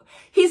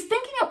 He's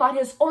thinking about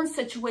his own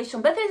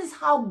situation, but this is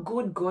how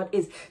good God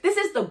is. This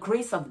is the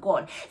grace of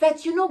God.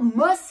 That, you know,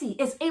 mercy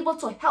is able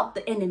to help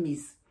the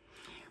enemies.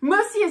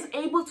 Mercy is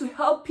able to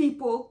help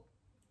people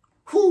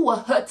who were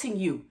hurting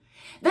you.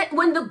 That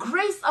when the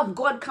grace of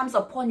God comes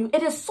upon you,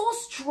 it is so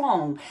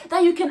strong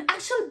that you can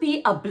actually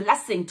be a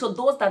blessing to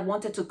those that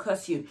wanted to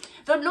curse you.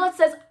 The Lord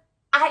says,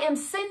 I am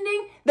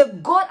sending the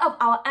God of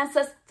our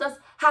ancestors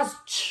has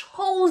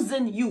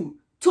chosen you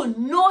to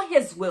know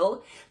his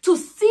will, to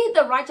see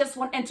the righteous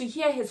one, and to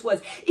hear his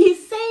words.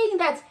 He's saying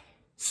that,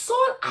 Saul,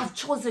 I've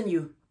chosen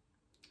you.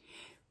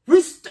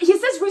 He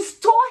says,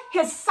 restore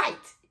his sight.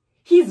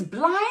 He's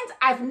blind.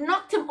 I've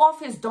knocked him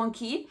off his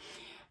donkey.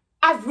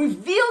 I've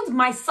revealed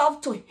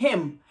myself to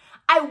him.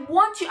 I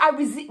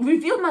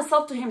revealed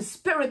myself to him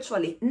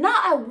spiritually. Now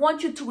I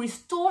want you to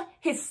restore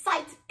his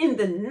sight in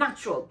the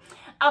natural.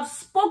 I've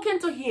spoken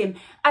to him.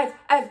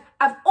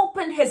 I've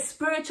opened his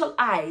spiritual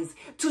eyes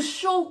to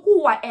show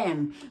who I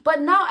am.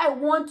 But now I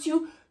want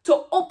you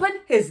to open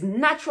his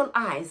natural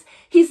eyes.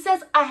 He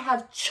says, I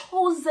have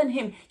chosen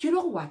him. You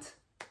know what?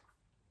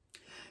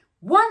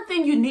 One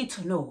thing you need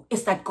to know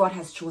is that God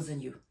has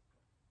chosen you.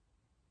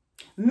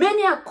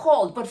 Many are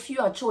called, but few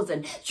are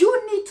chosen.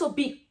 You need to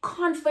be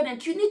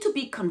confident. You need to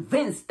be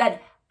convinced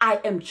that I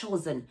am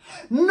chosen.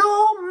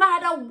 No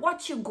matter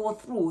what you go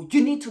through,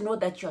 you need to know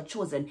that you're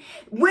chosen.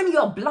 When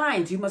you're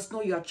blind, you must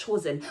know you're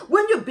chosen.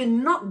 When you've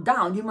been knocked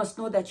down, you must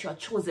know that you're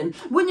chosen.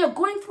 When you're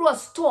going through a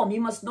storm, you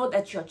must know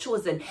that you're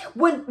chosen.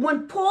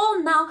 When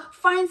Paul now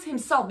finds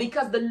himself,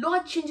 because the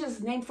Lord changes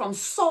his name from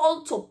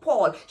Saul to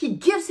Paul, he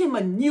gives him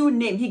a new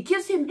name. He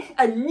gives him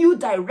a new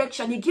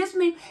direction. He gives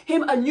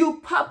him a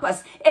new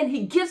purpose. And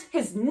he gives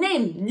his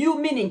name new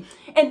meaning.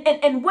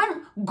 And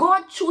when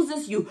God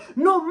chooses you,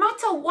 no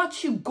matter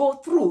what you go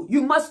through,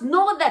 you must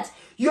know that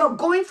you're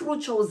going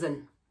through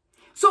chosen.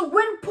 So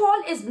when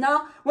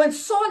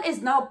Saul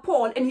is now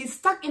Paul and he's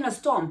stuck in a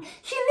storm,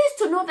 he needs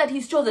to know that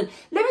he's chosen.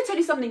 Let me tell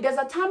you something. There's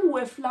a time we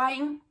were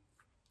flying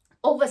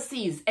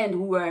overseas and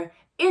we were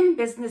in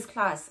business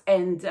class,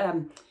 and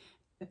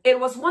it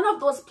was one of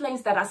those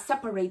planes that are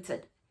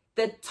separated.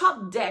 The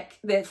top deck,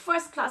 the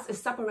first class, is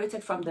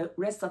separated from the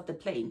rest of the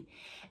plane.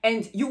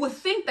 And you would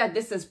think that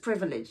this is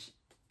privilege.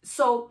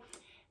 So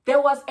there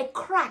was a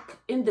crack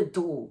in the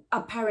door,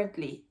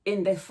 apparently,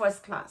 in the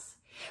first class.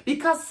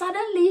 Because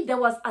suddenly there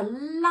was a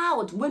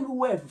loud, when we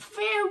were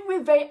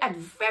at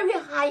very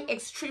high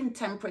extreme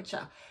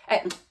temperature,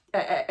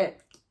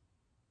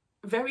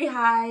 very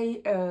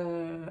high,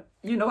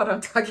 you know what I'm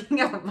talking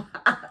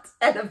about,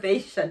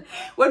 elevation,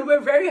 when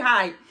we're very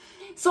high.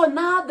 So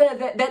now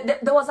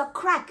there was a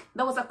crack.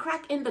 There was a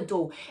crack in the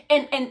door.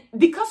 And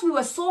because we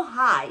were so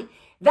high,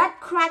 that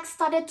crack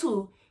started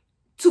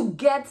to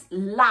get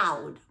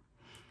loud.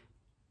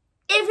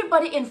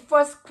 Everybody in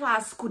first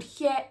class could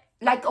hear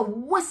like a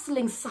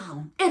whistling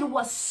sound. It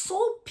was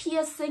so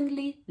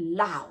piercingly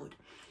loud.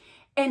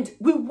 And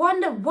we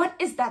wondered, what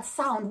is that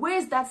sound? Where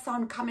is that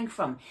sound coming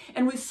from?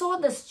 And we saw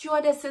the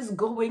stewardesses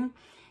going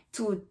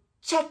to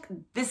check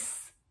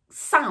this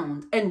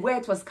sound and where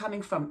it was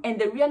coming from. And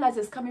they realized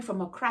it's coming from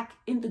a crack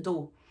in the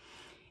door.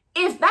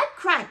 If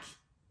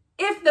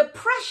the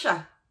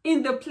pressure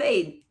in the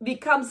plane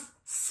becomes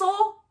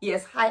so,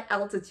 yes, high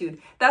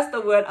altitude. That's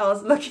the word I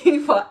was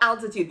looking for,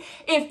 altitude.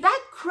 If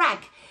that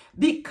crack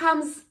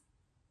becomes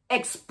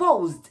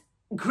exposed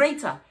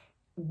greater,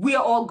 we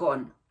are all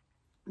gone.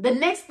 The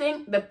next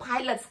thing, the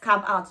pilots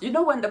come out. You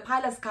know, when the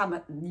pilots come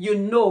out, you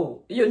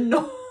know you're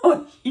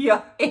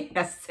in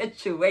a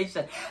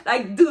situation.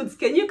 Like, dudes,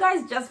 can you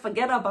guys just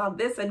forget about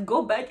this and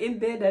go back in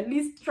there and at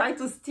least try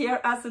to steer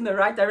us in the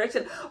right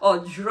direction, or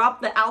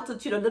drop the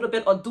altitude a little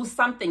bit, or do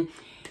something?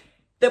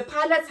 The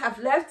pilots have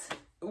left.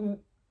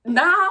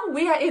 Now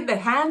we are in the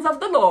hands of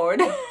the Lord.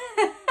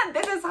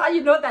 This is how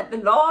you know that the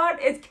Lord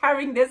is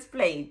carrying this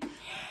plane.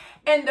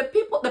 And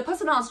the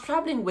person I was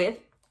traveling with,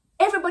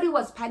 everybody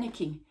was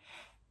panicking.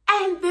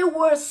 And they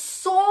were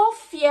so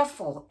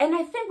fearful. And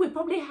I think we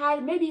probably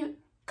had maybe a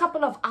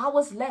couple of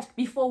hours left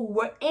before we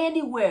were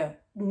anywhere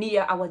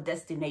near our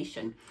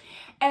destination.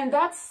 And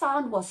that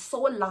sound was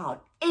so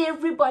loud.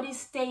 Everybody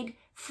stayed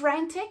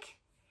frantic,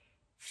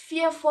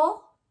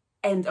 fearful,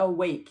 and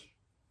awake.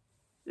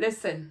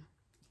 Listen,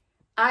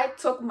 I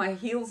took my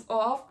heels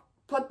off,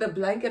 put the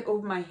blanket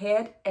over my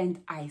head,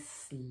 and I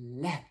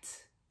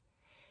slept.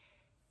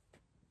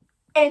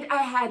 And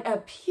I had a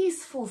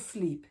peaceful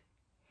sleep.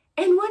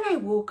 And when I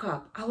woke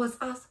up, I was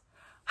asked,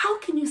 how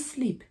can you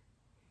sleep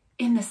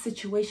in a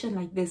situation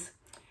like this?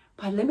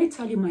 But let me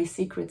tell you my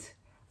secret.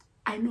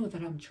 I know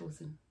that I'm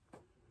chosen.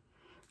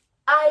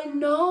 I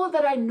know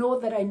that I know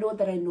that I know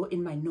that I know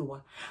in my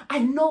knower. I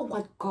know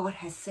what God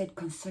has said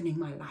concerning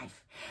my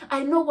life.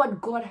 I know what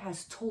God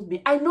has told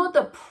me. I know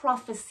the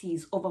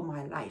prophecies over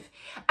my life.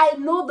 I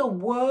know the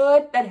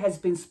word that has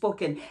been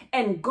spoken.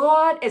 And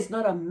God is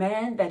not a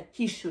man that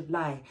he should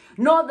lie,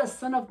 nor the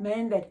son of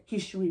man that he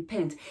should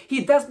repent.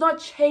 He does not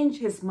change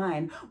his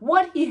mind.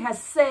 What he has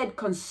said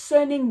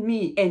concerning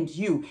me and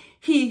you,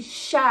 he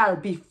shall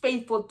be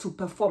faithful to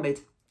perform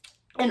it.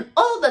 And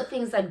all the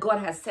things that God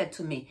has said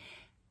to me,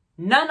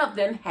 none of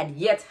them had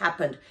yet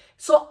happened.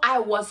 So I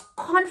was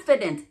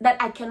confident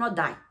that I cannot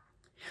die.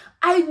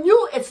 I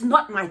knew it's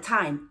not my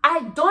time.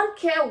 I don't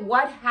care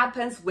what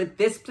happens with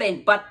this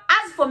plane. But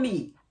as for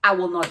me, I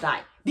will not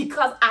die.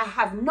 Because I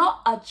have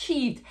not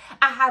achieved,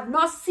 I have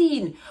not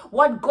seen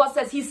what God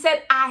says. He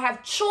said, I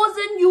have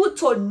chosen you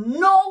to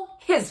know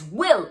his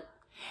will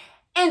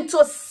and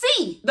to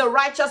see the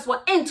righteous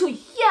one and to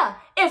hear.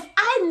 If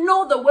I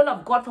know the will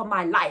of God for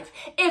my life,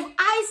 if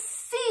I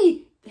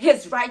see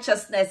his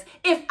righteousness,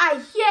 if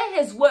I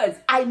hear his words,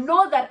 I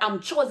know that I'm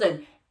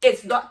chosen.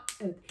 It's not,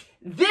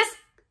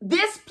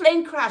 this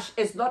plane crash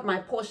is not my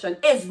portion.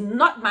 It's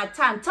not my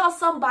time. Tell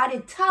somebody,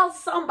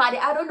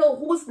 I don't know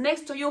who's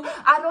next to you.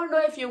 I don't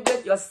know if you're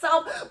with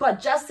yourself,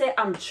 but just say,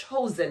 I'm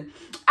chosen.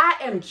 I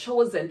am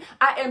chosen.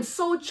 I am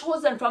so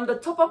chosen from the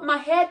top of my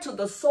head to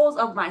the soles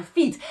of my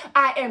feet.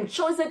 I am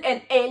chosen,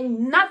 and ain't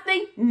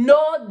nothing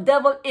no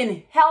devil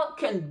in hell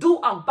can do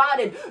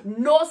about it.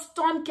 No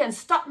storm can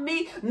stop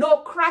me. No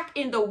crack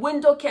in the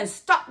window can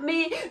stop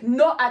me.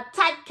 No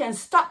attack can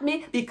stop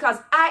me, because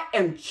I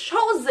am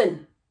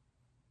chosen.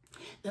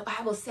 The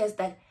Bible says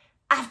that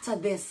after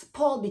this,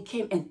 Paul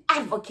became an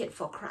advocate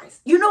for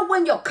Christ. You know,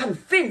 when you're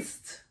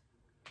convinced,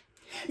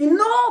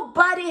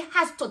 nobody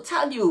has to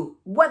tell you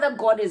whether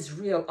God is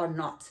real or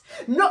not.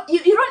 No,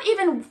 you don't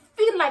even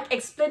feel like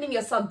explaining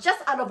yourself.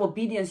 Just out of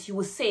obedience, you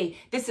will say,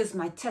 this is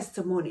my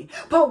testimony.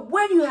 But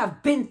when you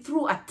have been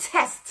through a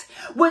test,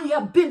 when you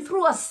have been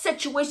through a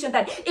situation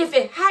that if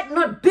it had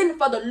not been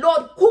for the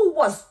Lord who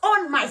was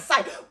on my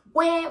side,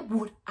 where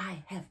would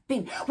I have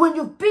been? When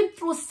you've been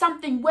through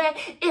something where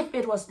if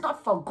it was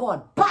not for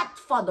God, but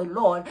for the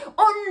Lord,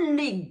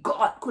 only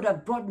God could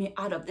have brought me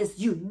out of this.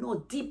 You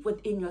know deep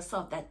within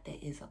yourself that there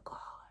is a God.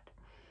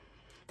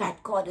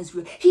 That God is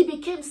real. He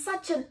became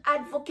such an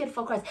advocate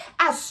for Christ.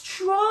 As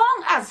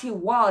strong as he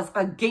was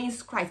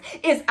against Christ,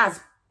 is as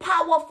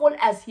powerful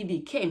as he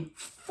became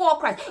for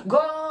Christ.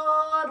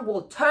 God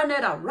will turn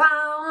it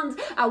around.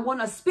 I want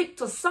to speak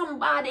to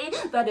somebody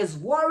that is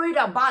worried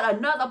about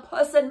another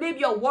person. Maybe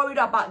you're worried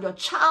about your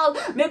child.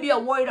 Maybe you're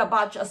worried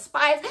about your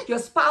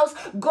spouse.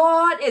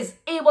 God is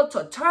able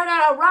to turn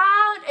it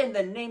around in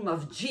the name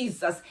of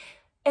Jesus.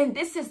 And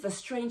this is the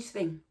strange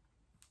thing.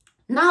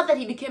 Now that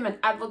he became an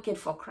advocate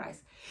for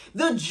Christ,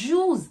 the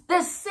Jews,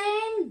 the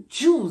same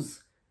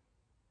Jews,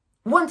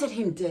 wanted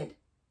him dead.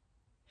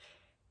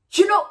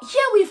 You know,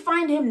 here we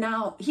find him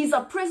now. He's a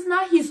prisoner.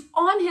 He's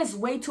on his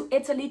way to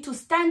Italy to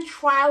stand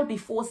trial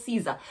before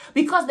Caesar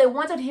because they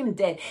wanted him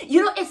dead.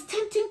 You know, it's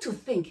tempting to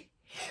think,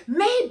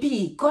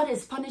 maybe God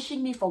is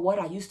punishing me for what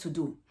I used to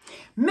do.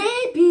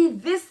 Maybe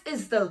this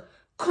is the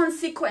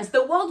consequence.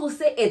 The world will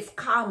say it's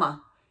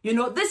karma. You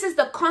know, this is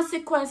the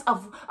consequence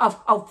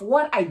of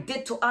what I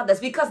did to others,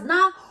 because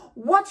now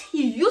what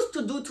he used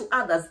to do to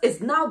others is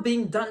now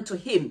being done to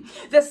him.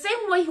 The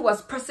same way he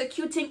was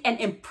persecuting and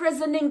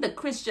imprisoning the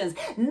Christians,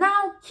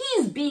 now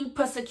he is being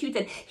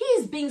persecuted. He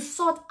is being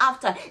sought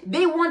after.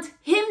 They want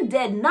him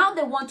dead. Now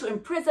they want to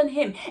imprison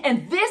him.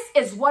 And this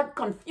is what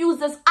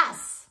confuses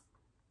us.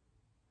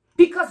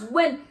 Because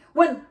when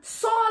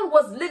Saul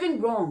was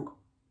living wrong,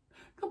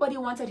 nobody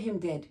wanted him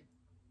dead.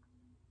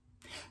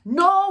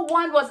 No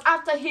one was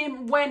after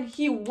him when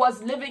he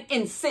was living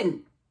in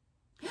sin.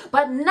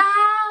 But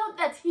now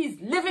that he's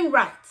living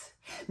right,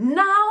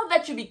 now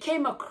that you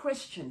became a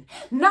Christian,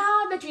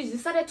 now that you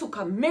decided to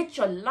commit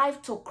your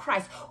life to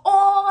Christ,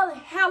 all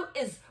hell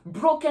is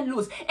broken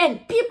loose.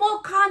 And people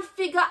can't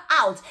figure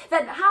out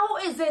that how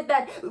is it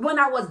that when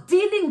I was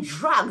dealing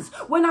drugs,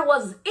 when I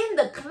was in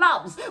the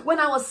clubs, when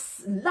I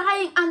was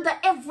lying under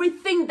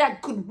everything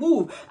that could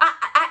move,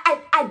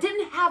 I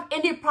didn't have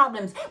any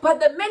problems. But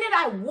the minute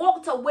I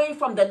walked away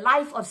from the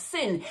life of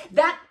sin,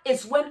 that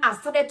is when I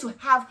started to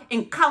have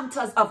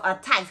encounters of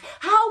attacks.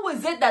 How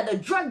is it that the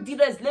drug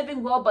dealer is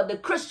living well, but the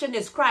Christian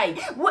is crying?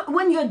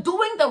 When you're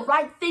doing the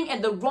right thing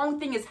and the wrong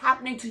thing is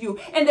happening to you,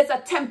 and there's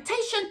a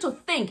temptation to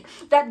think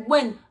that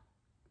when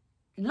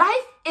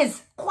life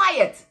is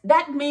quiet,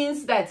 that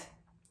means that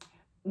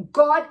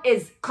God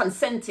is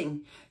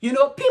consenting. You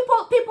know,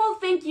 people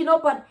think, you know,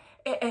 but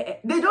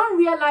they don't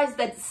realize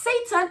that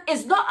Satan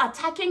is not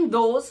attacking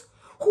those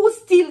who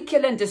steal,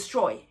 kill, and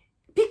destroy,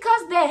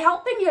 because they're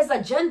helping his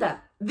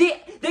agenda.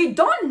 They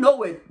don't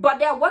know it, but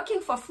they're working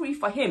for free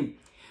for him.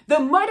 The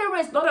murderer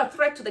is not a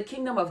threat to the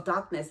kingdom of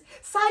darkness.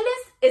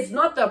 Silence is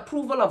not the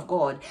approval of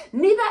God.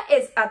 Neither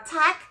is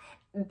attack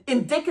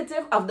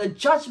indicative of the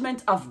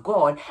judgment of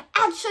God.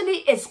 Actually,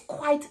 it's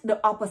quite the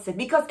opposite,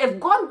 because if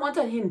God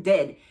wanted him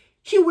dead,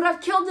 he would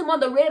have killed him on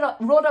the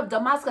road of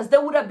Damascus.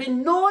 There would have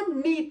been no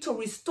need to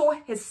restore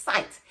his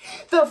sight.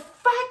 The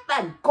fact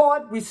that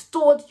God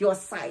restored your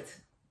sight,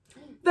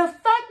 the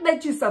fact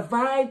that you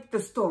survived the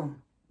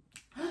storm,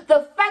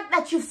 the fact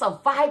that you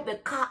survived the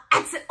car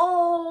accident,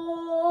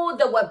 oh,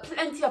 there were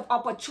plenty of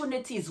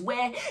opportunities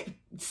where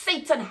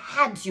Satan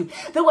had you.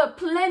 There were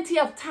plenty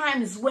of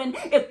times when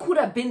it could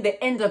have been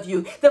the end of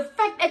you. The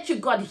fact that you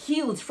got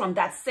healed from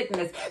that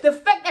sickness, the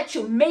fact that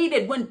you made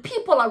it when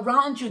people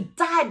around you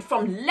died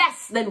from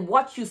less than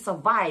what you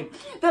survived,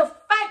 the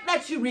fact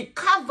that you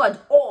recovered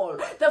all,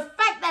 the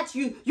fact that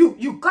you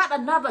got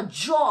another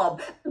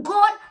job.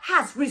 God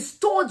has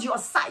restored your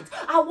sight.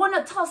 I want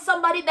to tell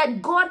somebody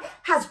that God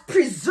has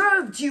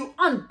preserved you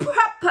on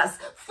purpose,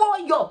 for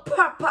your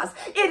purpose.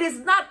 It is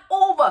not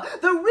over.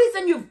 The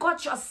reason you've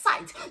got your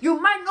sight, you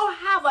might not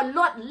have a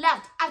lot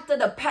left after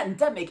the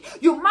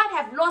pandemic. You might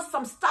have lost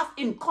some stuff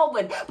in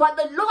COVID, but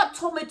the Lord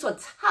told me to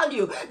tell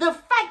you, the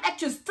fact that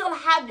you still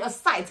have your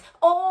sight,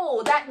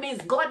 oh, that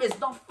means God is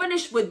not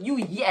finished with you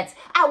yet.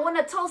 I want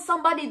to tell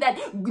somebody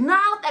that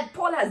now that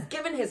Paul has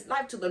given his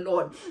life to the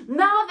Lord,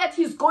 now that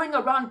he's going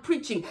around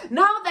preaching,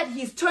 now that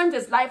he's turned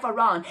his life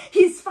around,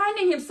 he's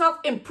finding himself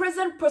in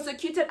prison,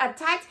 persecuted,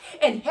 attacked,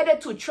 and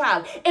headed to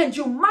trial. And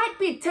you might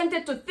be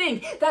tempted to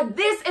think that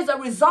this is a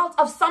result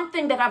of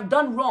something that I've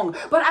done wrong.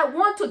 But I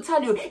want to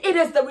tell you, it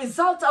is the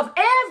result of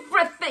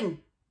everything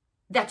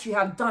that you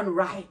have done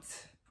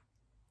right.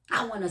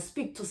 I want to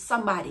speak to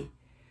somebody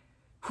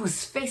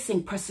who's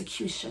facing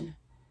persecution.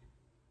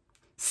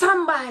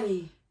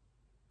 Somebody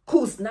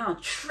who's now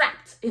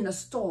trapped in a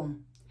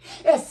storm,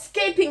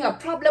 escaping a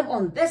problem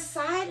on this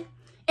side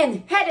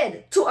and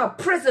headed to a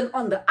prison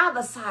on the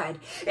other side.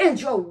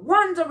 And you're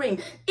wondering,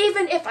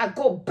 even if I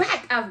go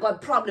back, I've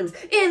got problems.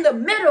 In the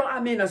middle,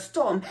 I'm in a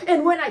storm.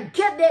 And when I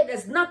get there,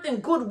 there's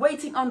nothing good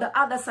waiting on the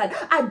other side.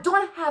 I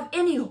don't have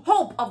any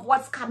hope of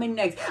what's coming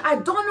next. I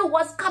don't know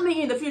what's coming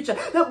in the future.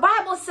 The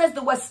Bible says they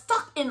were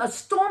stuck in a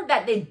storm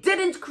that they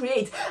didn't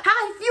create.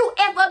 Have you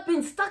ever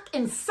been stuck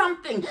in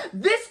something?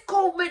 This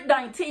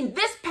COVID-19,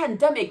 this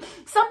pandemic,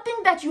 something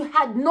that you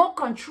had no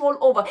control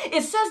over.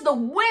 It says the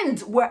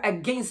winds were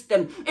against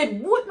them.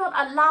 It would not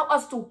allow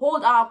us to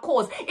hold our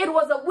course. It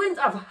was a wind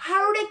of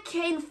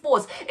hurricane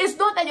force. It's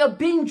not that you're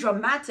being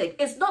dramatic.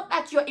 It's not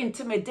that you're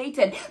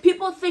intimidated.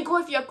 People think, oh,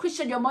 if you're a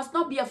Christian, you must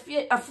not be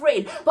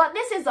afraid. But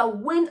this is a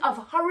wind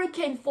of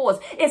hurricane force.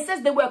 It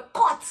says they were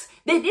caught.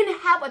 They didn't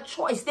have a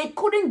choice. They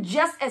couldn't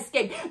just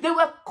escape. They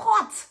were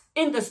caught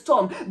in the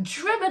storm,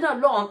 driven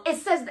along. It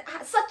says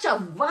such a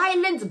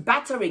violent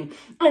battering,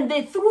 and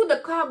they threw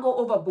the cargo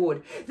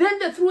overboard. Then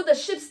they threw the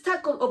ship's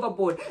tackle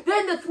overboard.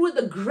 Then they threw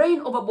the grain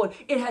overboard.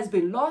 It has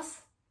been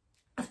loss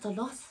after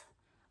loss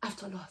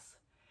after loss.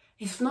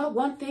 It's not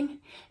one thing,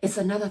 it's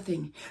another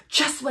thing.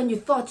 Just when you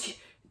thought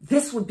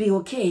this would be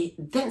okay,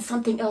 then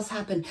something else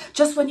happened.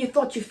 Just when you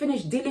thought you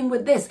finished dealing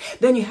with this,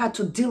 then you had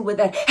to deal with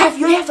that. Have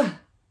you ever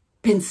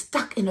been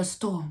stuck in a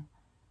storm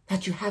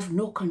that you have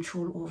no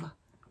control over?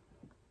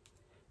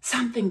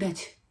 Something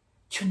that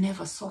you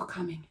never saw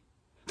coming.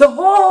 The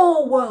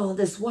whole world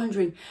is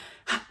wondering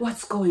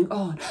what's going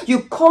on. You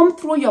comb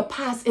through your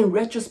past in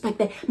retrospect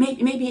that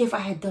maybe if I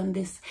had done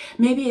this,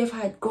 maybe if I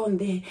had gone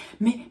there,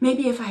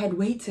 maybe if I had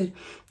waited,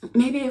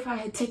 maybe if I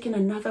had taken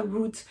another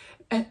route.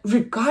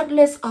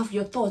 Regardless of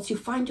your thoughts, you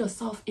find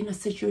yourself in a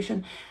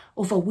situation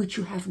over which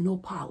you have no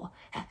power.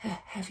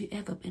 Have you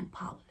ever been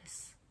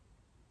powerless?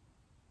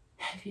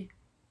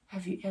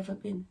 Have you ever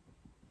been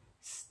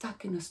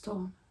stuck in a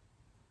storm?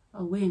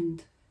 A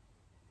wind,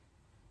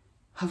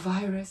 a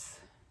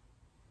virus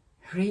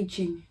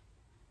raging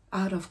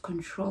out of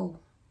control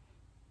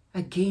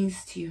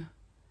against you,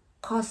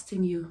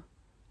 costing you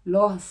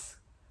loss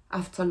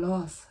after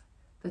loss,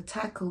 the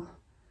tackle,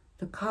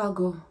 the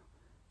cargo,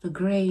 the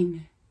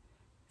grain,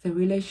 the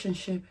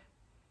relationship,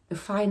 the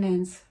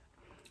finance,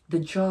 the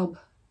job,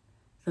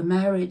 the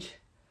marriage,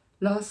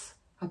 loss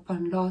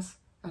upon loss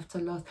after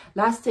loss,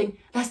 lasting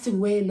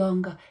way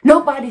longer.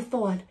 Nobody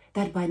thought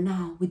that by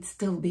now we'd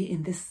still be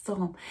in this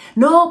storm.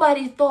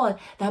 Nobody thought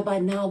that by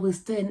now we'll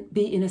still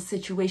be in a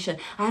situation.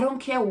 I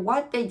don't care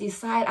what they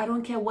decide. I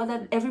don't care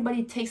whether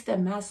everybody takes their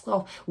mask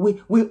off.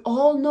 We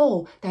all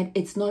know that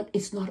it's not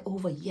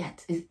over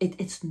yet.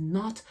 It's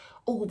not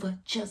over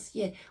just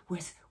yet.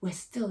 We're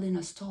still in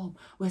a storm.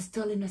 We're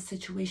still in a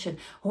situation.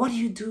 What do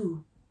you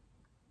do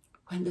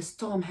when the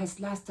storm has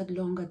lasted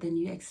longer than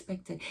you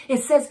expected?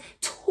 It says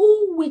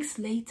 2 weeks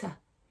later,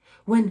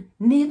 when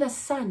neither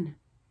sun,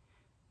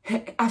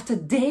 after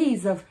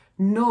days of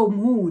no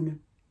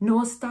moon,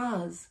 no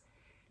stars,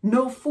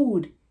 no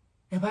food,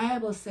 the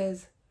Bible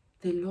says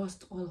they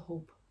lost all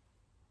hope.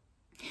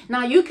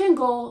 Now, you can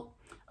go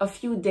a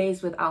few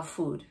days without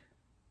food.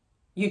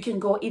 You can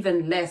go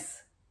even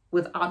less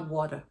without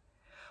water.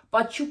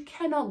 But you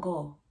cannot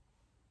go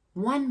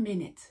 1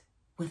 minute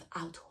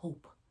without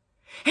hope.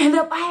 And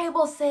the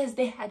Bible says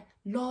they had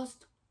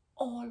lost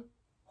all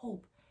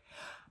hope.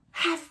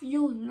 Have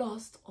you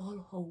lost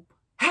all hope?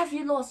 Have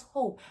you lost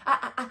hope?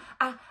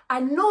 I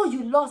know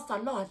you lost a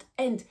lot,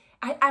 and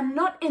I'm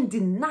not in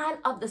denial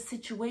of the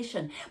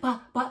situation.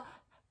 But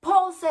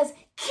Paul says,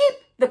 keep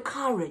the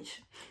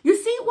courage. You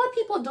see, what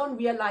people don't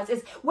realize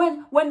is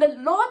when the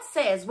Lord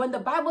says, when the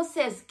Bible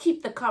says,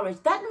 keep the courage,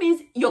 that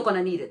means you're going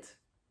to need it.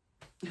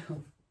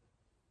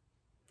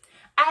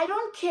 I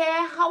don't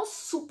care how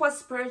super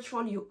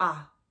spiritual you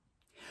are.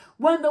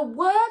 When the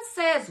word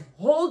says,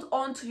 hold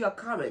on to your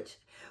courage,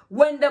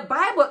 when the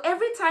Bible,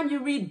 every time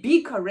you read,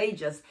 be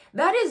courageous,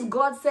 that is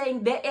God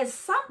saying there is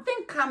something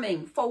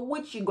coming for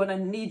which you're going to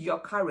need your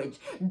courage.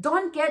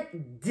 Don't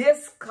get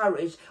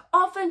discouraged.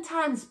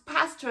 Oftentimes,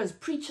 pastors,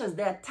 preachers,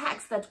 the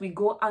attacks that we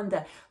go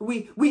under,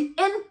 we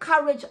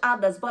encourage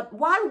others, but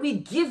while we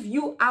give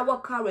you our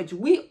courage,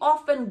 we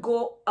often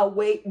go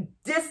away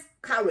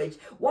discouraged.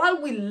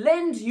 While we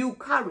lend you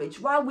courage,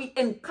 while we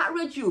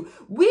encourage you,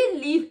 we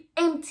leave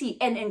empty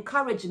and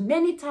encouraged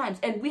many times,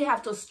 and we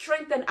have to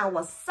strengthen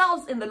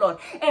ourselves in the Lord.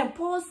 And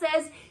Paul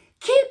says,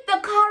 keep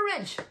the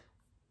courage.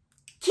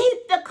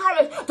 Keep the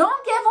courage.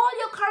 Don't give all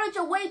your courage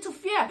away to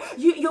fear.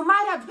 You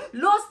might have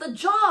lost the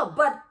job,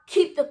 but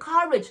keep the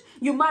courage.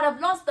 You might have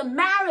lost the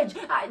marriage.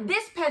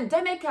 This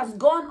pandemic has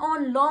gone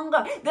on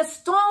longer. The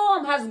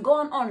storm has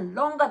gone on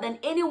longer than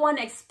anyone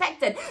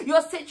expected.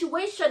 Your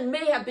situation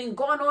may have been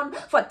going on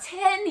for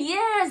 10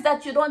 years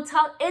that you don't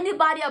tell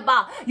anybody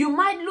about. You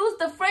might lose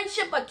the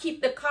friendship, but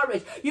keep the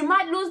courage. You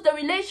might lose the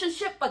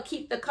relationship, but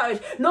keep the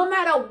courage. No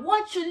matter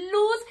what you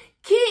lose,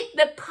 keep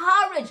the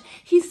courage.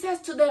 He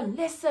says to them,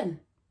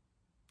 listen,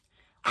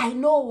 I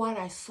know what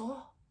I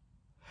saw.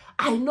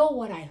 I know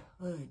what I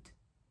heard.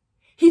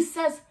 He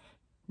says,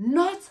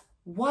 not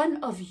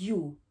one of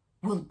you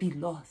will be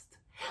lost.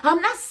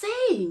 I'm not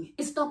saying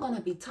it's not going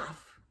to be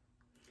tough.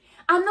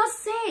 I'm not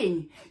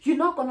saying you're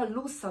not going to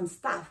lose some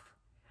stuff.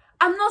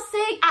 I'm not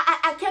saying,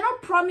 I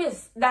cannot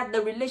promise that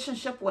the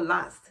relationship will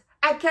last.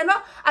 I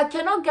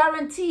cannot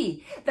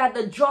guarantee that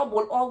the job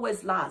will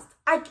always last.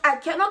 I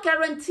cannot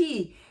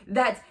guarantee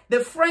that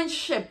the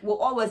friendship will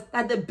always,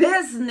 that the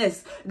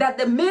business, that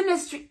the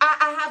ministry,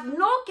 I have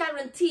no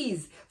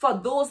guarantees for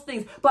those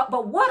things. But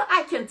what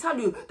I can tell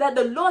you, that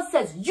the Lord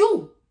says,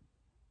 you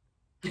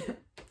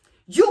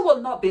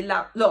will not be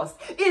lost.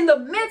 In the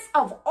midst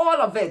of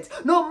all of it,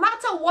 no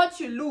matter what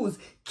you lose,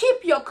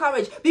 keep your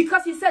courage,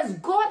 because he says,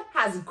 God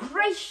has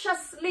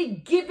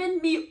graciously given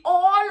me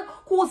all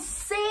who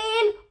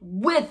sail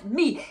with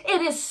me.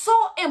 It is so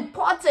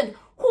important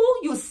who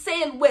you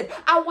sail with.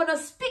 I want to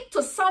speak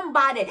to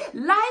somebody.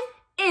 Life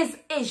is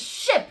a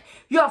ship.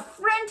 Your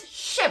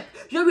friendship,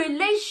 your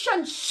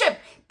relationship.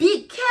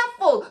 Be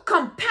careful.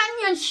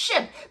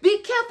 Companionship. Be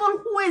careful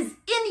who is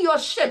in your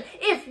ship.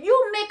 If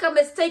you make a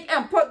mistake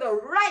and put the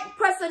right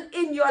person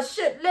in your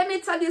ship, let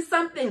me tell you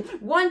something.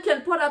 One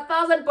can put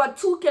 1,000, but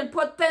two can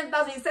put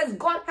 10,000. He says,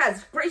 God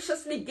has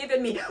graciously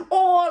given me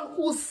all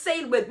who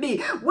sail with me.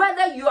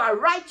 Whether you are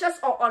righteous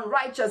or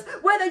unrighteous,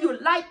 whether you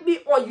like me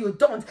or you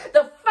don't,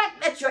 the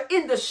fact that you're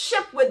in the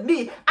ship with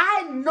me,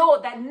 I know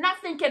that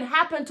nothing can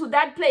happen to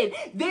that plane.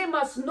 They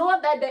must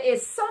know that there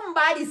is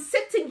somebody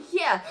sitting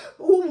here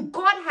whom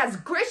God has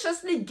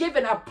graciously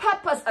given a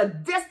purpose, a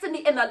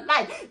destiny, and a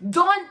life.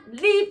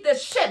 Don't leave the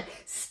ship.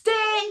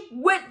 Stay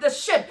with the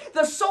ship.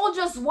 The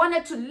soldiers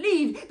wanted to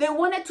leave. They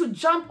wanted to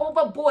jump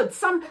overboard.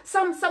 Some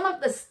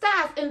of the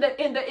staff in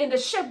the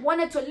ship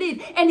wanted to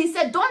leave, and he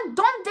said, don't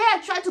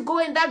dare try to go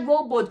in that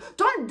rowboat.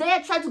 Don't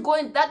dare try to go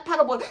in that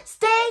paddleboat.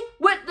 Stay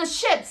with the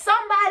ship.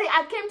 Somebody,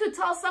 I came to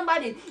tell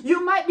somebody,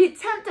 you might be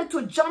tempted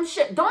to jump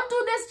ship. Don't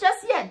do this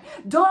just yet.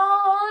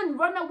 Don't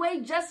run away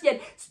just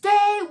yet.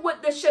 Stay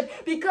with the ship,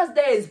 because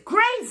there is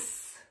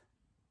grace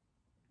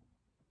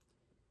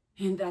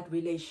in that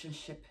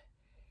relationship.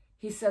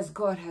 He says,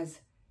 God has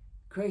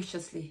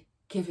graciously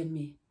given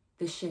me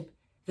the ship.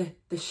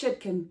 The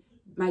ship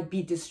might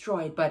be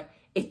destroyed, but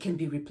it can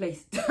be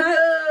replaced.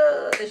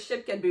 The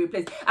ship can be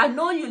replaced. I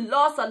know you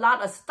lost a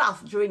lot of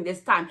stuff during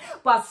this time,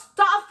 but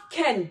stuff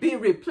can be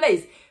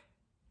replaced.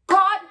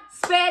 God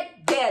spared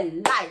their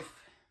life.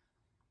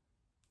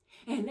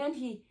 And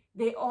then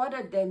they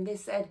ordered them. They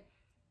said,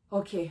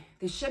 okay,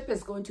 the ship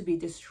is going to be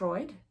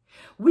destroyed.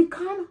 We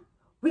can't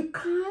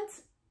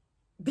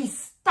be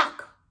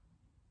stuck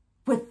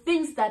with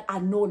things that are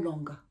no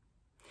longer.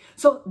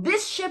 So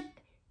this ship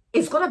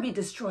is going to be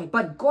destroyed,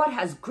 but God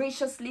has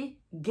graciously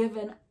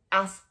given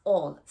us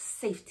all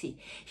safety.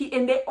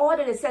 In their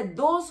order, they said,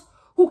 those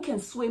who can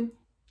swim,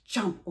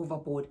 jump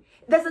overboard.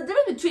 There's a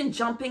difference between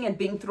jumping and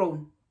being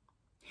thrown.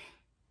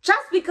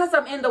 Just because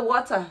I'm in the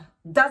water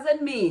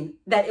doesn't mean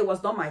that it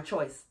was not my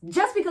choice.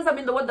 Just because I'm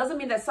in the water doesn't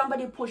mean that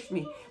somebody pushed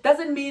me.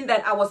 Doesn't mean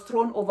that I was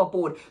thrown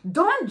overboard.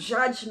 Don't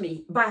judge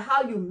me by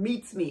how you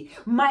meet me.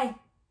 My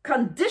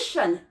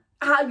condition,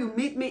 how you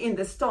meet me in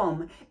the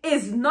storm,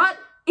 is not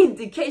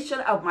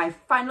indication of my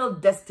final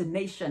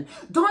destination.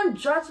 Don't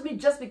judge me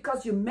just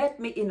because you met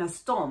me in a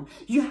storm.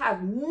 You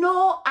have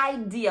no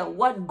idea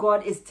what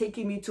God is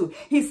taking me to.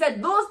 He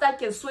said, those that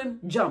can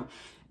swim, jump.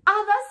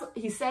 Others,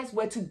 he says,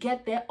 were to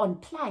get there on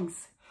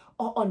planks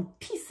or on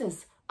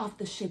pieces of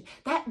the ship.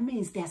 That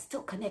means they're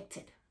still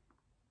connected.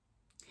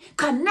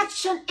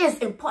 Connection is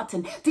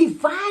important.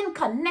 Divine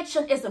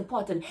connection is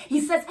important.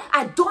 He says,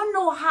 I don't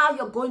know how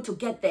you're going to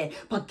get there,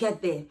 but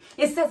get there.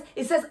 It says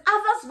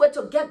others were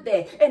to get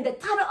there. And the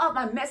title of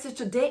my message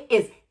today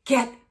is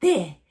Get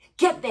There.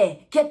 Get there,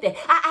 get there.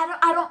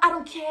 I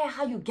don't care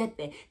how you get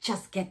there.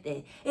 Just get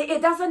there.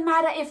 It doesn't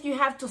matter if you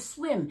have to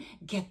swim.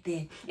 Get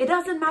there. It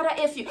doesn't matter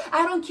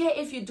I don't care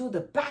if you do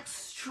the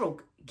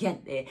backstroke.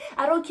 Get there.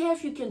 I don't care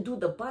if you can do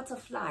the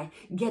butterfly.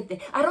 Get there.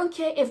 I don't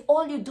care if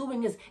all you're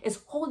doing is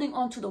holding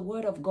on to the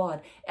word of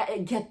God.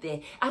 Get there.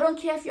 I don't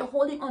care if you're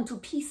holding on to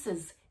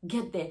pieces.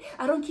 Get there.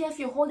 I don't care if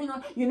you're holding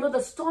on. You know,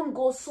 the storm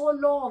goes so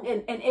long.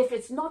 And if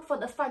it's not for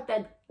the fact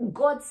that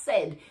God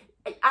said,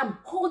 I'm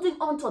holding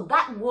on to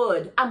that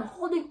word. I'm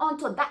holding on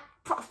to that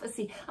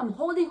prophecy. I'm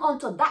holding on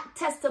to that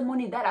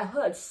testimony that I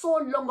heard so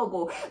long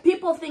ago.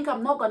 People think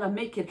I'm not going to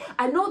make it.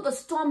 I know the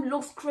storm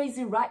looks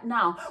crazy right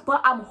now, but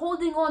I'm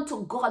holding on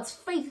to God's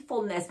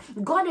faithfulness.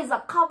 God is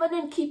a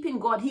covenant-keeping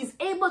God. He's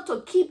able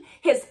to keep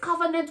his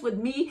covenant with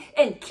me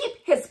and keep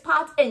his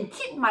part and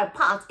keep my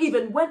part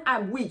even when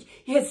I'm weak.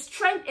 His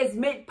strength is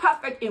made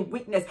perfect in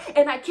weakness.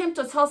 And I came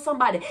to tell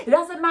somebody, it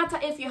doesn't matter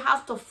if you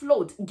have to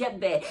float, get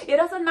there. It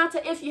doesn't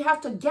matter if you have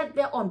to get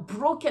there on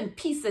broken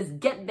pieces,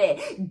 get there.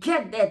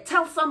 Get there.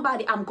 Tell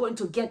somebody, I'm going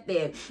to get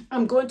there.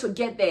 I'm going to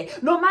get there.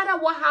 No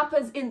matter what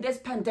happens in this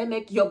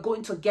pandemic, you're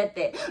going to get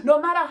there. No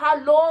matter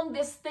how long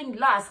this thing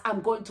lasts,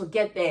 I'm going to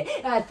get there.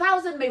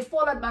 1,000 may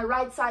fall at my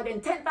right side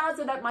and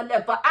 10,000 at my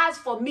left. But as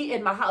for me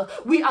and my house,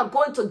 we are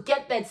going to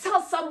get there.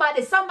 Tell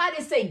somebody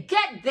say,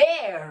 get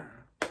there.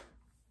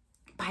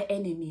 By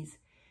enemies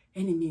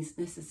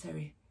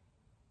necessary.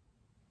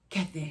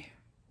 Get there.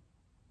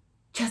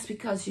 Just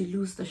because you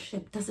lose the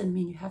ship doesn't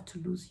mean you have to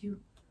lose you.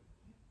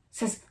 It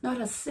says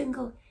not a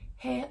single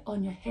hair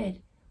on your head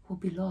will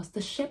be lost.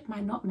 The ship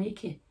might not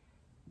make it,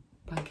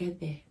 but get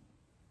there.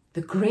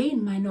 The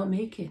grain might not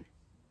make it,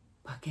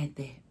 but get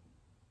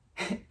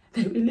there.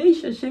 The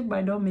relationship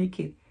might not make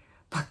it,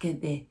 but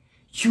get there.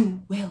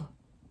 You will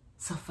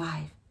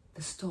survive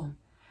the storm.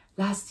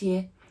 Last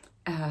year,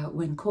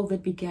 when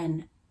COVID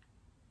began,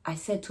 I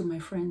said to my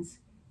friends,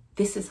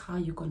 this is how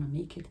you're going to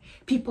make it.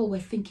 People were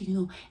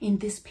thinking, in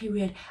this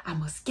period, I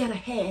must get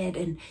ahead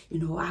and,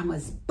 I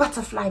must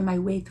butterfly my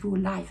way through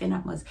life and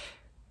I must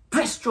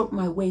breaststroke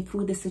my way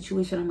through this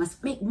situation. I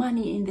must make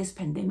money in this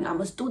pandemic. I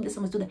must do this,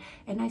 I must do that.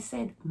 And I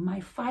said, my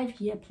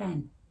 5-year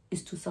plan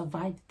is to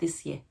survive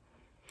this year.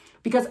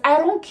 Because I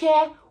don't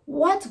care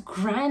what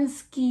grand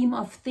scheme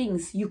of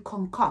things you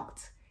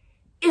concoct.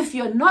 If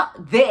you're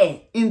not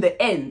there in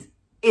the end,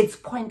 it's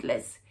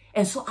pointless.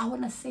 And so I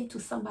want to say to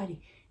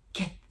somebody,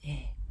 get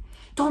there.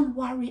 Don't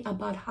worry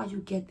about how you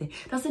get there.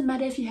 Doesn't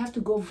matter if you have to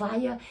go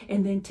via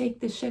and then take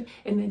the ship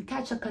and then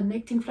catch a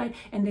connecting flight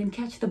and then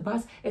catch the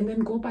bus and then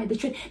go by the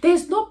train.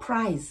 There's no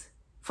prize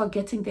for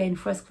getting there in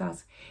first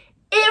class.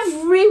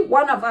 Every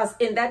one of us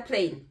in that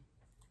plane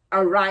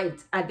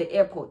arrived at the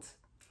airport.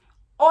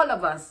 All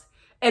of us.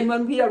 And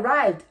when we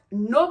arrived,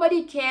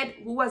 nobody cared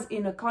who was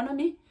in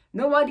economy.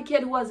 Nobody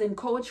cared who was in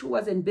coach, who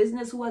was in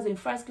business, who was in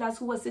first class,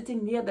 who was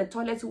sitting near the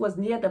toilets, who was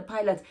near the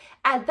pilot.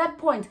 At that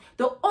point,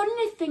 the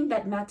only thing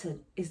that mattered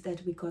is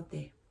that we got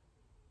there.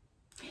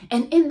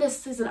 And in this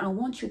season, I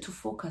want you to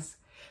focus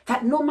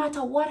that no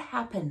matter what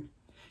happened,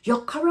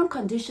 your current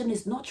condition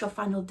is not your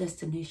final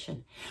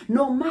destination.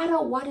 No matter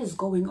what is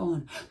going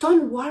on,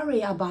 don't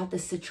worry about the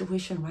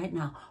situation right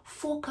now.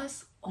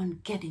 Focus on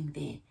getting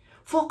there.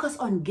 Focus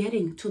on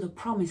getting to the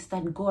promise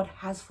that God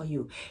has for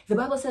you. The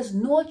Bible says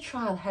no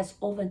trial has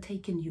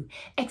overtaken you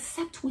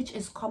except which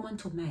is common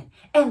to man.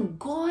 And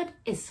God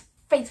is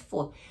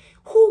faithful,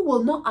 who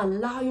will not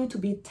allow you to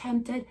be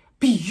tempted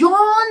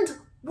beyond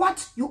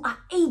what you are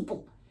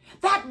able.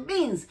 That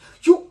means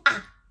you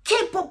are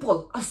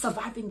capable of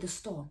surviving the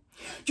storm.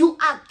 You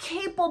are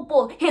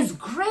capable. His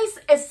grace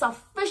is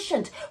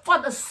sufficient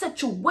for the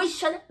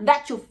situation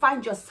that you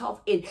find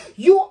yourself in.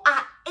 You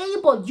are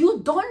able.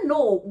 You don't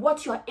know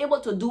what you are able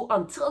to do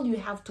until you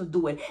have to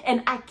do it.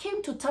 And I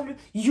came to tell you,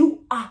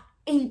 you are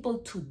able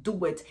to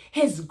do it.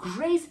 His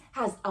grace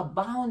has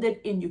abounded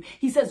in you.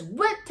 He says,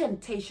 with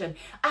temptation,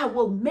 I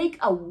will make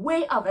a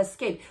way of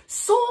escape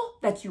so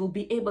that you will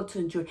be able to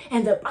endure.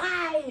 And the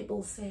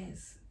Bible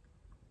says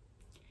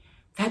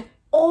that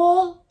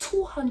all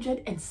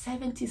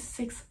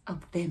 276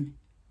 of them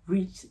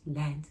reached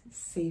land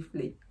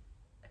safely.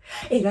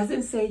 It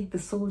doesn't say the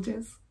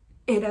soldiers.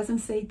 It doesn't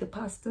say the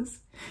pastors.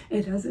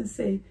 It doesn't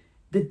say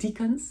the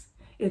deacons.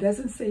 It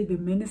doesn't say the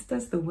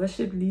ministers, the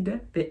worship leader,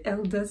 the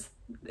elders,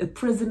 the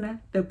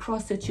prisoner, the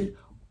prostitute.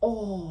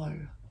 All.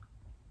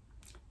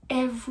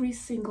 Every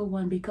single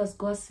one. Because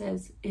God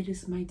says, it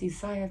is my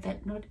desire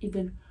that not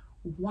even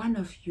one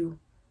of you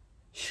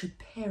should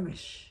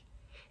perish.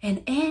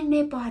 And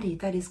anybody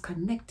that is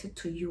connected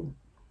to you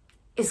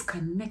is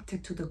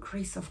connected to the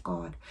grace of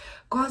God.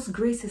 God's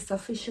grace is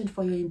sufficient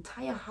for your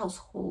entire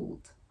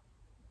household.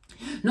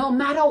 No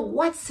matter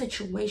what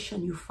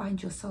situation you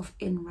find yourself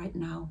in right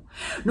now,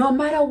 no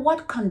matter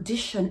what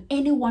condition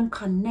anyone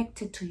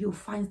connected to you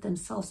finds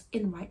themselves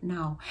in right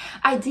now,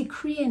 I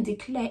decree and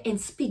declare and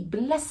speak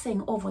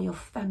blessing over your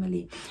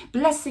family,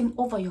 blessing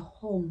over your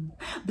home,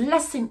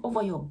 blessing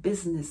over your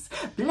business,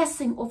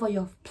 blessing over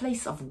your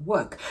place of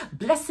work,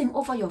 blessing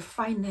over your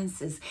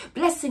finances,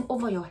 blessing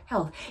over your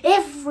health.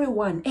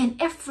 Everyone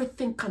and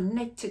everything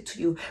connected to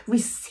you,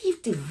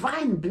 receive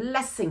divine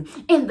blessing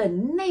in the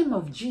name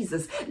of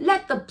Jesus.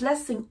 Let the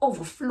blessing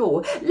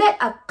overflow.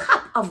 Let a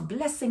cup of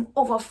blessing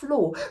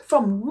overflow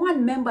from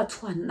one member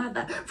to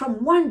another,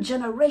 from one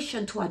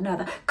generation to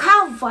another.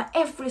 Cover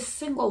every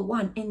single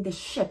one in the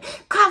ship.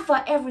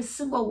 Cover every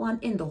single one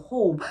in the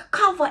home.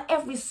 Cover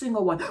every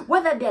single one,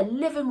 whether they're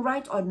living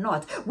right or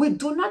not. We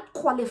do not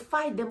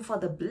qualify them for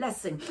the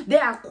blessing. They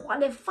are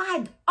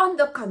qualified on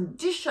the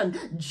condition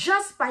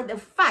just by the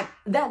fact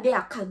that they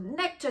are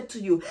connected to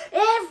you.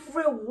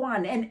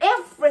 Everyone and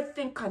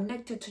everything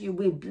connected to you,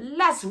 we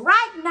bless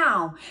right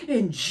now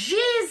in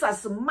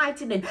Jesus'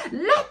 mighty name.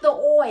 Let the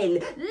oil,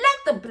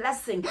 let the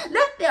blessing,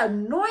 let the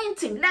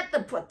anointing, let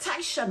the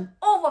protection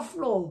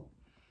overflow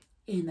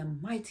in the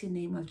mighty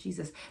name of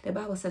Jesus. The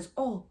Bible says,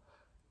 oh,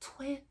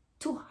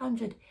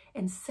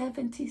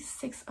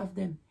 276 of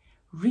them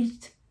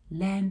reached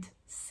land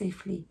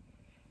safely.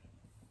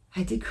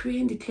 I decree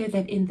and declare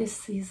that in this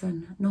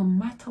season, no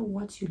matter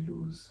what you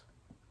lose,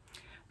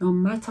 no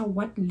matter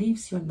what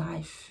leaves your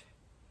life,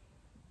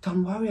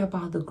 don't worry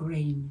about the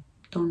grain.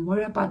 Don't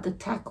worry about the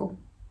tackle.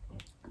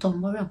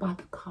 Don't worry about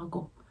the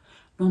cargo.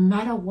 No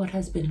matter what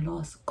has been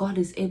lost, God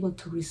is able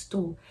to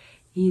restore.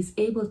 He is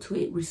able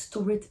to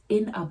restore it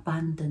in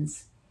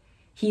abundance.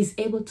 He is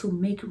able to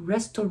make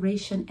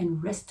restoration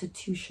and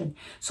restitution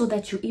so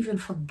that you even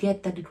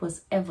forget that it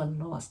was ever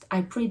lost.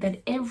 I pray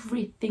that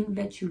everything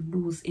that you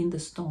lose in the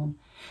storm,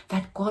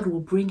 that God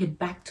will bring it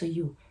back to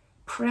you,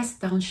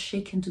 pressed down,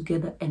 shaken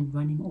together, and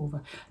running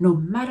over. No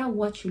matter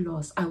what you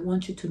lost, I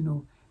want you to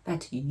know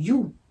that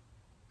you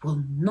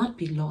will not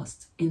be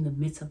lost in the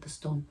midst of the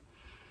storm.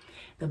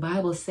 The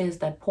Bible says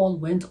that Paul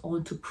went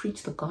on to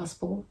preach the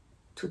gospel,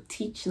 to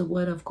teach the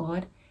word of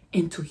God,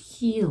 and to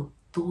heal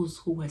those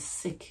who were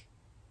sick.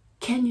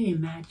 Can you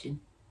imagine?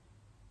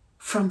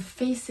 From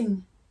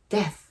facing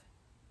death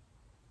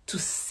to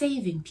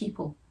saving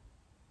people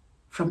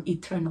from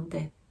eternal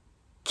death.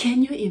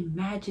 Can you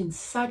imagine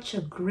such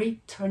a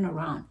great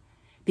turnaround?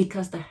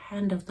 Because the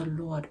hand of the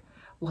Lord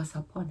was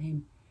upon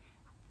him.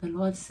 The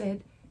Lord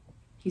said,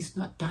 He's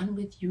not done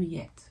with you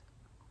yet.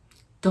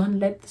 Don't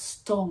let the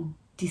storm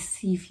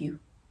deceive you.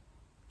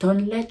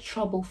 Don't let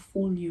trouble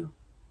fool you.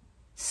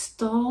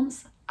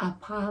 Storms are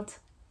part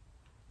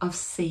of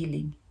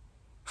sailing.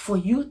 For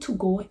you to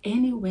go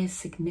anywhere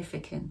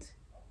significant,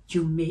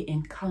 you may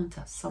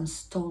encounter some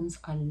storms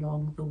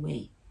along the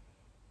way.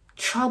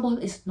 Trouble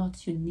is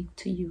not unique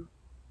to you.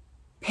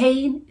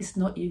 Pain is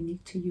not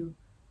unique to you.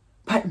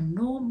 But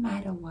no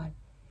matter what,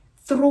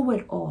 through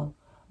it all,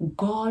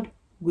 God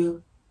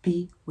will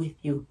be with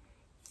you.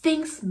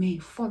 Things may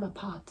fall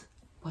apart,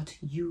 but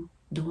you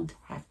don't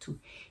have to.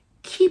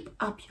 Keep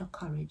up your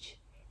courage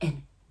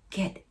and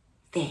get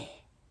there,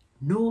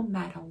 no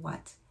matter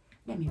what.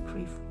 Let me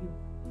pray for you.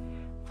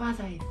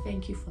 Father, I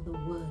thank you for the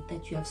word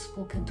that you have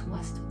spoken to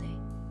us today.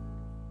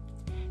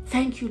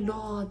 Thank you,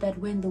 Lord, that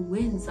when the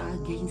winds are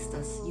against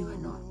us, you are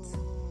not.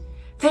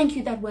 Thank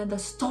you that when the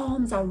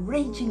storms are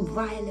raging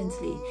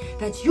violently,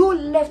 that you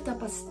lift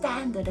up a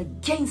standard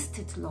against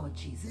it, Lord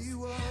Jesus.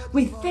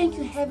 We thank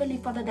you, Heavenly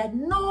Father, that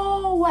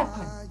no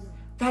weapon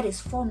that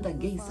is formed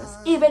against us,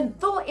 even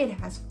though it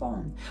has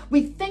formed,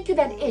 we thank you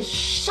that it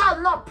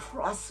shall not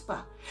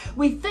prosper.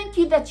 We thank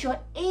you that you're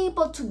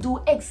able to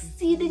do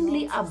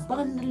exceedingly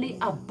abundantly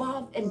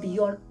above and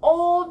beyond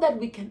all that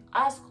we can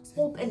ask,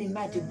 hope, and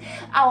imagine.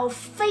 Our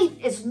faith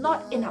is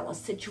not in our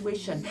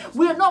situation.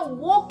 We are not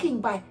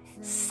walking by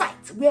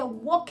sight. We are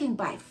walking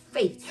by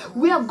faith.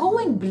 We are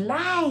going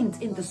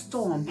blind in the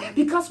storm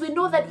because we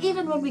know that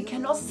even when we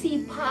cannot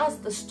see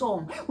past the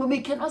storm, when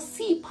we cannot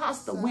see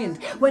past the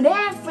wind, when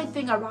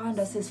everything around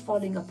us is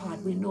falling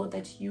apart, we know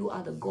that you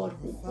are the God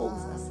who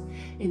holds us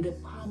in the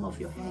palm of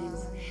your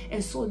hands.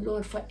 And so,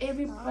 Lord, for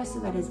every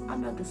person that is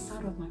under the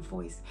sound of my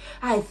voice,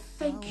 I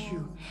thank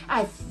you.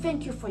 I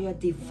thank you for your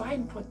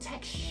divine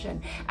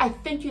protection. I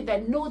thank you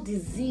that no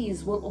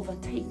disease will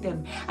overtake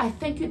them. I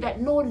thank you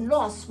that no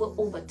loss will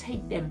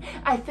overtake them.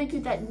 I thank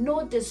you that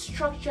no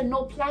destruction,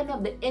 no plan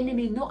of the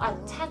enemy, no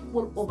attack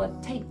will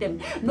overtake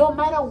them. No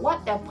matter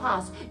what their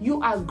past,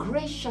 you are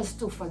gracious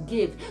to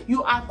forgive.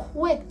 You are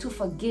quick to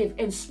forgive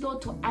and slow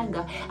to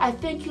anger. I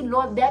thank you,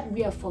 Lord, that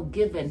we are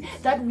forgiven,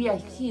 that we are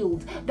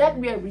healed, that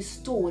we are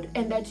restored,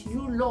 and that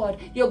you, Lord,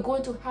 you're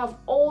going to have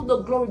all the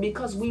glory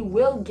because we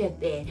will get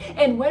there.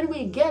 And when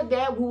we get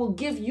there, we will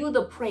give you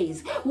the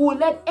praise. We will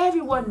let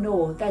everyone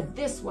know that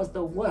this was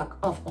the work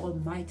of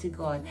Almighty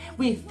God.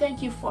 We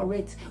thank you for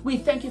it. We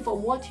thank you for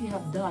what you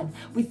have done.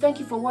 We We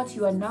thank you for what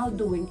you are now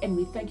doing, and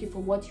we thank you for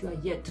what you are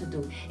yet to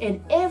do.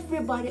 And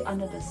everybody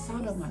under the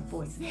sound of my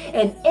voice,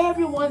 and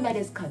everyone that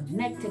is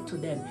connected to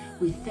them,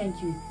 we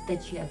thank you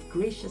that you have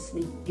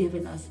graciously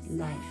given us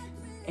life,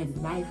 and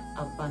life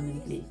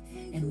abundantly.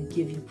 And we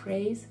give you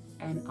praise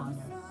and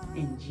honor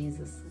in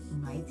Jesus'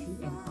 mighty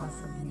and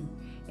awesome name.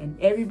 And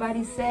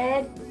everybody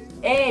said,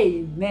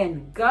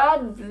 amen.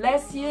 God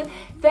bless you.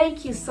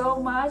 Thank you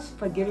so much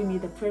for giving me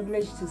the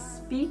privilege to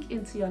speak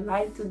into your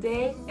life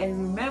today.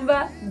 And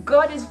remember,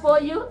 God is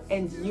for you,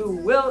 and you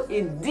will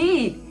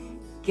indeed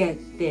get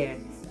there.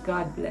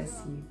 God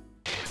bless you.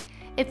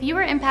 If you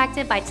were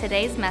impacted by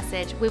today's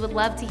message, we would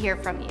love to hear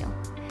from you.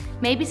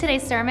 Maybe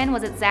today's sermon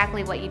was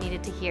exactly what you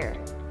needed to hear.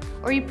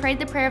 Or you prayed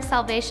the prayer of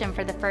salvation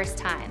for the first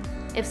time.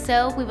 If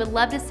so, we would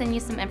love to send you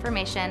some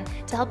information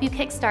to help you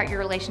kickstart your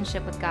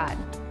relationship with God.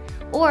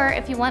 Or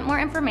if you want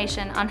more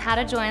information on how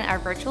to join our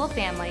virtual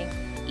family,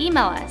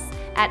 email us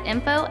at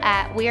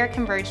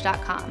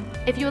info@weareconverge.com.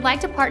 If you would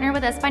like to partner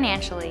with us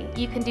financially,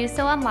 you can do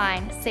so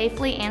online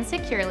safely and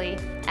securely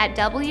at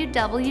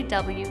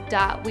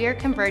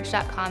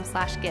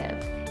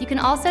www.weareconverge.com/give. You can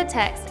also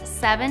text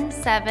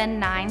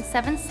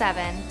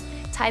 77977,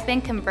 type in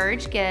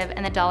Converge Give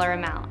and the dollar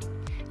amount.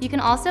 You can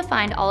also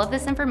find all of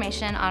this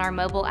information on our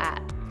mobile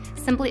app.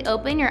 Simply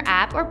open your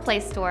app or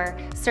Play Store,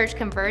 search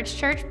Converge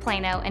Church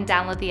Plano, and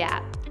download the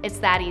app. It's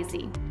that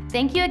easy.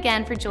 Thank you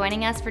again for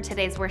joining us for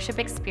today's worship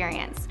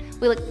experience.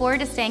 We look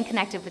forward to staying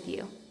connected with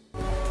you.